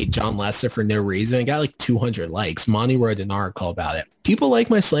was going to hate John Lester for no reason, I got like 200 likes. Monty wrote an article about it. People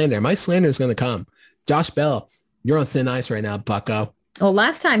like my slander. My slander is going to come. Josh Bell, you're on thin ice right now, bucko. Well,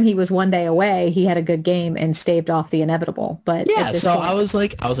 last time he was one day away, he had a good game and staved off the inevitable. But yeah, so I was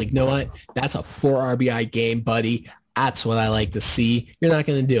like, you know what? That's a 4 RBI game, buddy. That's what I like to see. You're not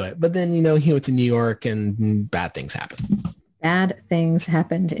going to do it. But then, he went to New York and bad things happened. Bad things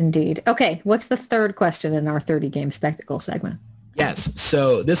happened indeed. Okay, what's the third question in our 30-game spectacle segment? Yes,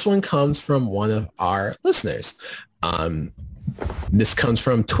 so this one comes from one of our listeners. This comes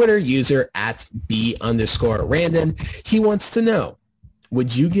from Twitter user @B_Randon. He wants to know,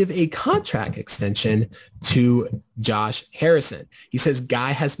 would you give a contract extension to Josh Harrison? He says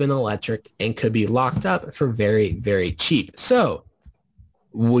guy has been electric and could be locked up for very, very cheap. So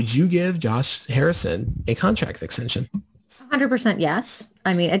would you give Josh Harrison a contract extension? 100% yes.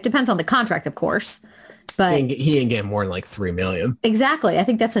 I mean, it depends on the contract, of course. But he ain't getting more than like $3 million. Exactly. I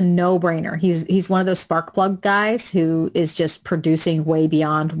think that's a no-brainer. He's one of those spark plug guys who is just producing way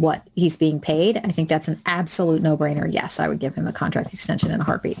beyond what he's being paid. I think that's an absolute no-brainer. Yes, I would give him a contract extension in a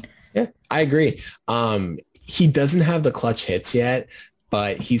heartbeat. Yeah, I agree. He doesn't have the clutch hits yet,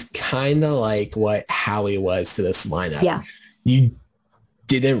 but he's kind of like what Howie was to this lineup. Yeah. You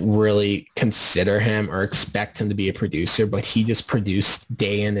didn't really consider him or expect him to be a producer, but he just produced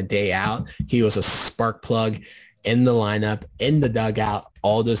day in and day out. He was a spark plug in the lineup, in the dugout,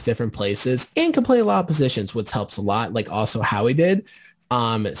 all those different places, and can play a lot of positions, which helps a lot, like also Howie did.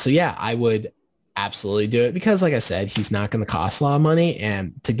 So yeah, I would absolutely do it because, like I said, he's not going to cost a lot of money,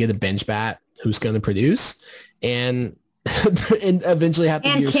 and to get a bench bat who's going to produce and eventually have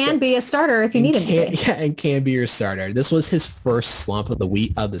to be a starter if you need him to be. Yeah, and can be your starter. This was his first slump of the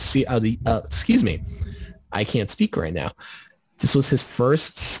week excuse me. I can't speak right now. This was his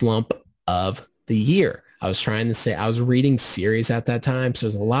first slump of the year. I was trying to say I was reading series at that time, so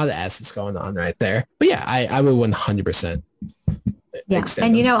there's a lot of assets going on right there. But yeah, I would 100%. Yeah,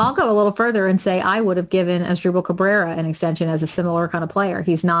 and I'll go a little further and say I would have given Asdrubal Cabrera an extension as a similar kind of player.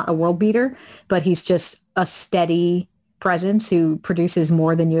 He's not a world beater, but he's just a steady presence who produces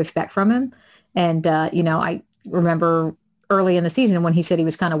more than you expect from him. And, I remember early in the season when he said he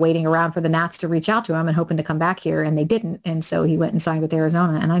was kind of waiting around for the Nats to reach out to him and hoping to come back here, and they didn't. And so he went and signed with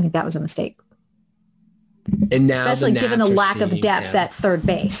Arizona, and I think that was a mistake. And now, especially given the lack of depth at third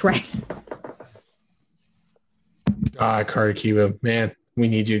base, right? Carter Kieboom, man, we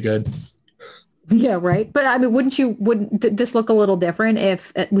need you good. Yeah, right. But I mean, wouldn't this look a little different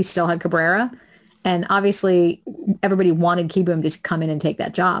if we still had Cabrera? And obviously, everybody wanted Kieboom to come in and take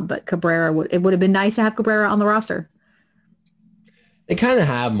that job, but it would have been nice to have Cabrera on the roster. They kind of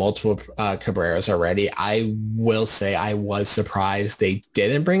have multiple Cabreras already. I will say I was surprised they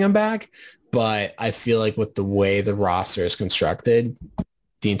didn't bring him back, but I feel like with the way the roster is constructed,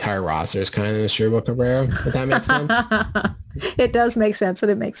 the entire roster is kind of a Asdrubal Cabrera, if that makes sense. It does make sense,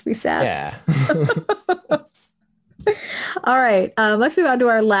 and it makes me sad. Yeah. All right, let's move on to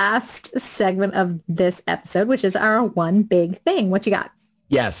our last segment of this episode, which is our one big thing. What you got?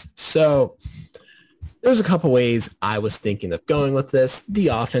 Yes. So there's a couple ways I was thinking of going with this. The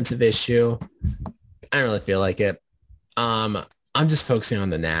offensive issue, I don't really feel like it. I'm just focusing on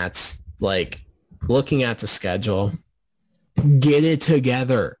the Nats, like looking at the schedule. Get it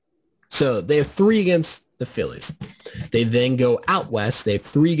together. So they have 3 against the Phillies. They then go out west. They have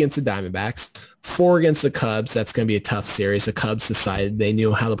 3 against the Diamondbacks, 4 against the Cubs. That's going to be a tough series. The Cubs decided they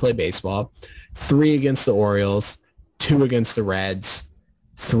knew how to play baseball. 3 against the Orioles, 2 against the Reds,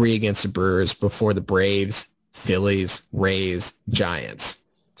 3 against the Brewers before the Braves, Phillies, Rays, Giants.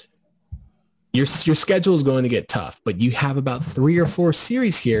 your schedule is going to get tough, but you have about 3 or 4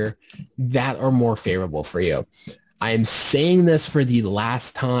 series here that are more favorable for you. I am saying this for the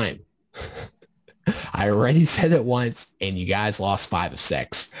last time. I already said it once, and you guys lost 5 of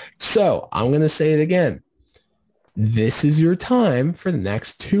 6. So I'm going to say it again. This is your time for the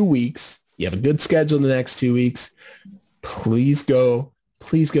next 2 weeks. You have a good schedule in the next 2 weeks. Please go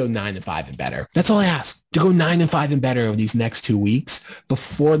 9-5 and better. That's all I ask. To go 9-5 and better over these next 2 weeks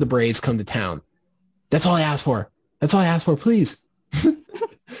before the Braves come to town. That's all I ask for. That's all I ask for, please.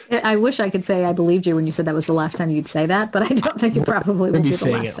 I wish I could say I believed you when you said that was the last time you'd say that, but I don't think it probably will be the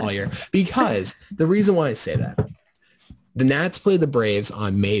saying last it all time. year. Because the reason why I say that, the Nats play the Braves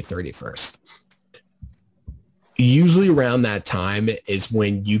on May 31st. Usually around that time is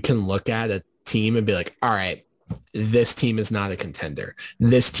when you can look at a team and be like, all right, this team is not a contender.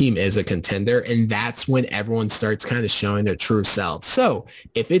 This team is a contender. And that's when everyone starts kind of showing their true selves. So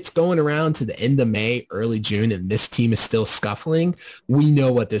if it's going around to the end of May, early June, and this team is still scuffling, we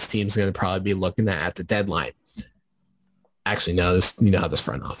know what this team is going to probably be looking at the deadline. Actually, no, you know how this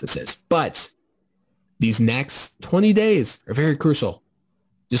front office is. But these next 20 days are very crucial.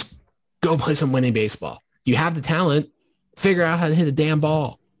 Just go play some winning baseball. You have the talent. Figure out how to hit a damn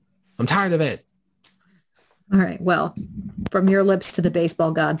ball. I'm tired of it. All right. Well, from your lips to the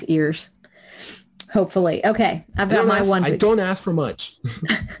baseball god's ears, hopefully. Okay. I've got my one. I don't ask for much.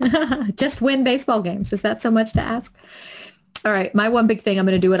 Just win baseball games. Is that so much to ask? All right. My one big thing, I'm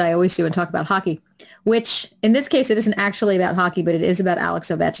going to do what I always do and talk about hockey, which in this case, it isn't actually about hockey, but it is about Alex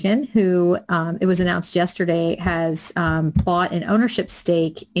Ovechkin, who it was announced yesterday has bought an ownership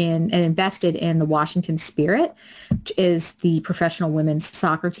stake in and invested in the Washington Spirit, which is the professional women's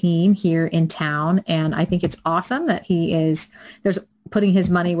soccer team here in town. And I think it's awesome that there's putting his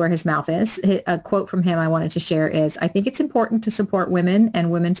money where his mouth is. A quote from him I wanted to share is, I think it's important to support women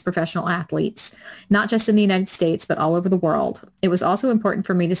and women's professional athletes, not just in the United States, but all over the world. It was also important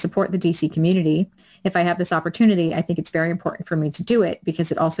for me to support the DC community. If I have this opportunity, I think it's very important for me to do it because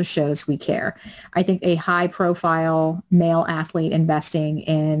it also shows we care. I think a high-profile male athlete investing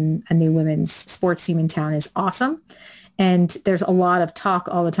in a new women's sports team in town is awesome. And there's a lot of talk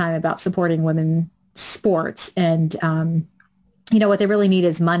all the time about supporting women's sports. And, what they really need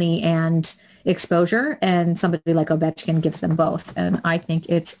is money and exposure. And somebody like Ovechkin gives them both. And I think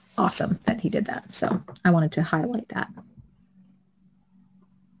it's awesome that he did that. So I wanted to highlight that.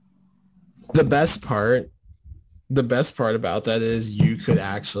 The best part about that is you could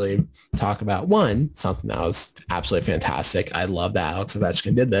actually talk about something that was absolutely fantastic. I love that Alex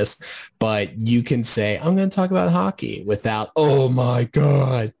Ovechkin did this, but you can say, I'm going to talk about hockey without, oh my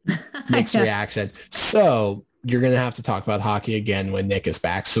God, Nick's reaction. So you're going to have to talk about hockey again when Nick is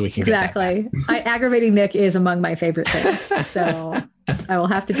back so we can get that back. Aggravating Nick is among my favorite things. So I will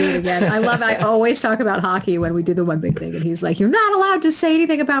have to do it again. I always talk about hockey when we do the one big thing. And he's like, you're not allowed to say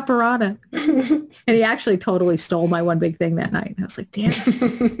anything about Verona. And he actually totally stole my one big thing that night. I was like, damn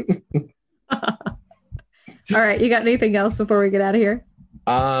it. All right. You got anything else before we get out of here?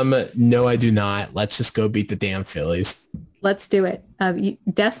 No, I do not. Let's just go beat the damn Phillies. Let's do it.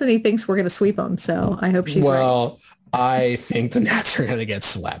 Destiny thinks we're going to sweep them, so I hope she's right. Well, I think the Nats are going to get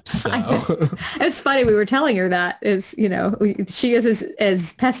swept. So it's funny. We were telling her that she is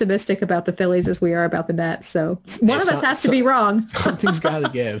as pessimistic about the Phillies as we are about the Nats. So one of us has to be wrong. Something's got to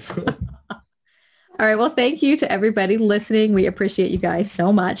give. All right. Well, thank you to everybody listening. We appreciate you guys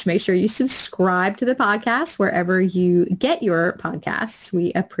so much. Make sure you subscribe to the podcast wherever you get your podcasts.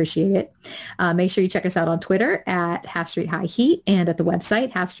 We appreciate it. Make sure you check us out on Twitter at Half Street High Heat and at the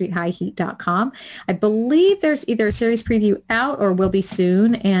website, halfstreethighheat.com. I believe there's either a series preview out or will be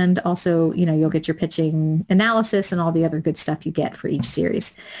soon. And also, you'll get your pitching analysis and all the other good stuff you get for each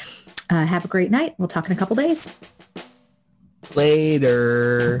series. Have a great night. We'll talk in a couple days.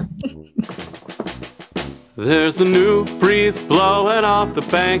 Later. There's a new breeze blowing off the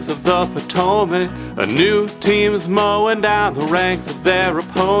banks of the Potomac. A new team's mowing down the ranks of their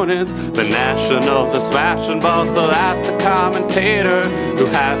opponents. The Nationals are smashing balls so that the commentator who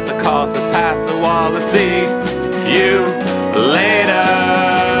has the calls has passed the wall to see you later.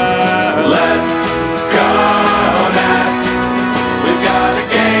 Let's go Nats. We've got a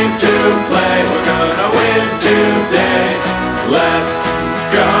game to play. We're gonna win today. Let's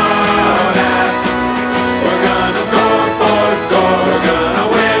go. We're gonna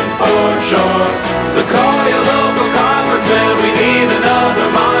win for sure. So call your local congressman. We need another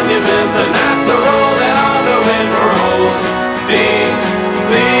monument. The Nats are rolling on to win for old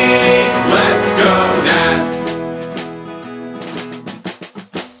DC. Let's go Nats.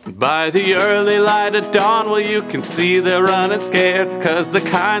 By the early light of dawn, well, you can see they're running scared, 'cause the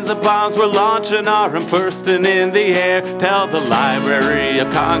kinds of bombs we're launching are bursting in the air. Tell the Library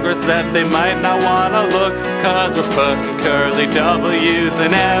of Congress that they might not want to look, 'cause we're putting curly W's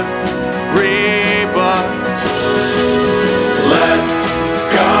in every book. Let's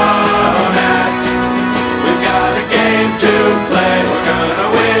go, Nats! We've got a game to play. We're gonna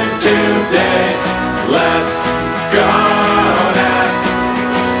win today. Let's go, Nats!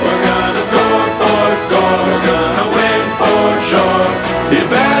 We're gonna score for score. We're gonna win for sure. You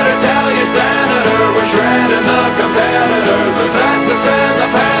better tell your senator we're shredding the competitors. We're set to send the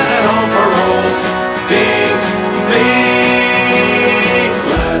pennant home for old D.C.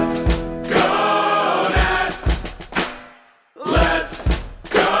 Let's go, Nats! Let's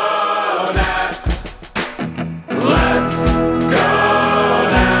go, Nats! Let's go,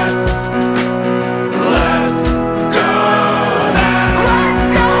 Nats! Let's go, Nats!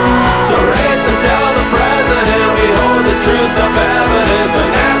 So race and tell the president we hold this truth self-evident. The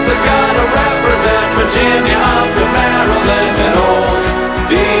Nats are gonna represent Virginia up to Maryland and old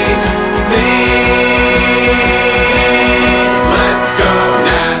D.C. Let's go,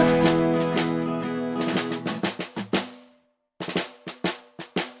 Nats!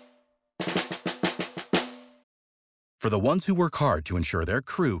 For the ones who work hard to ensure their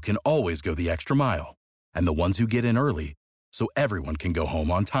crew can always go the extra mile, and the ones who get in early so everyone can go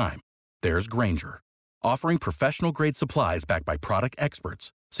home on time, there's Grainger, offering professional-grade supplies backed by product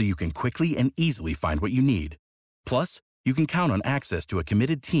experts so you can quickly and easily find what you need. Plus, you can count on access to a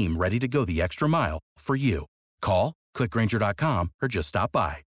committed team ready to go the extra mile for you. Call, click Grainger.com, or just stop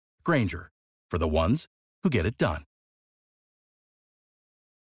by. Grainger, for the ones who get it done.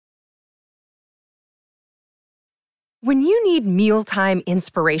 When you need mealtime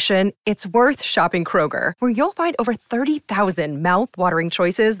inspiration, it's worth shopping Kroger, where you'll find over 30,000 mouth-watering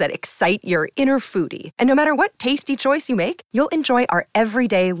choices that excite your inner foodie. And no matter what tasty choice you make, you'll enjoy our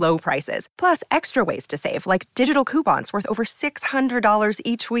everyday low prices, plus extra ways to save, like digital coupons worth over $600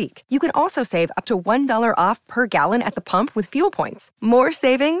 each week. You can also save up to $1 off per gallon at the pump with fuel points. More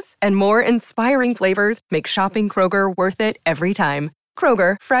savings and more inspiring flavors make shopping Kroger worth it every time.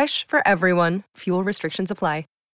 Kroger, fresh for everyone. Fuel restrictions apply.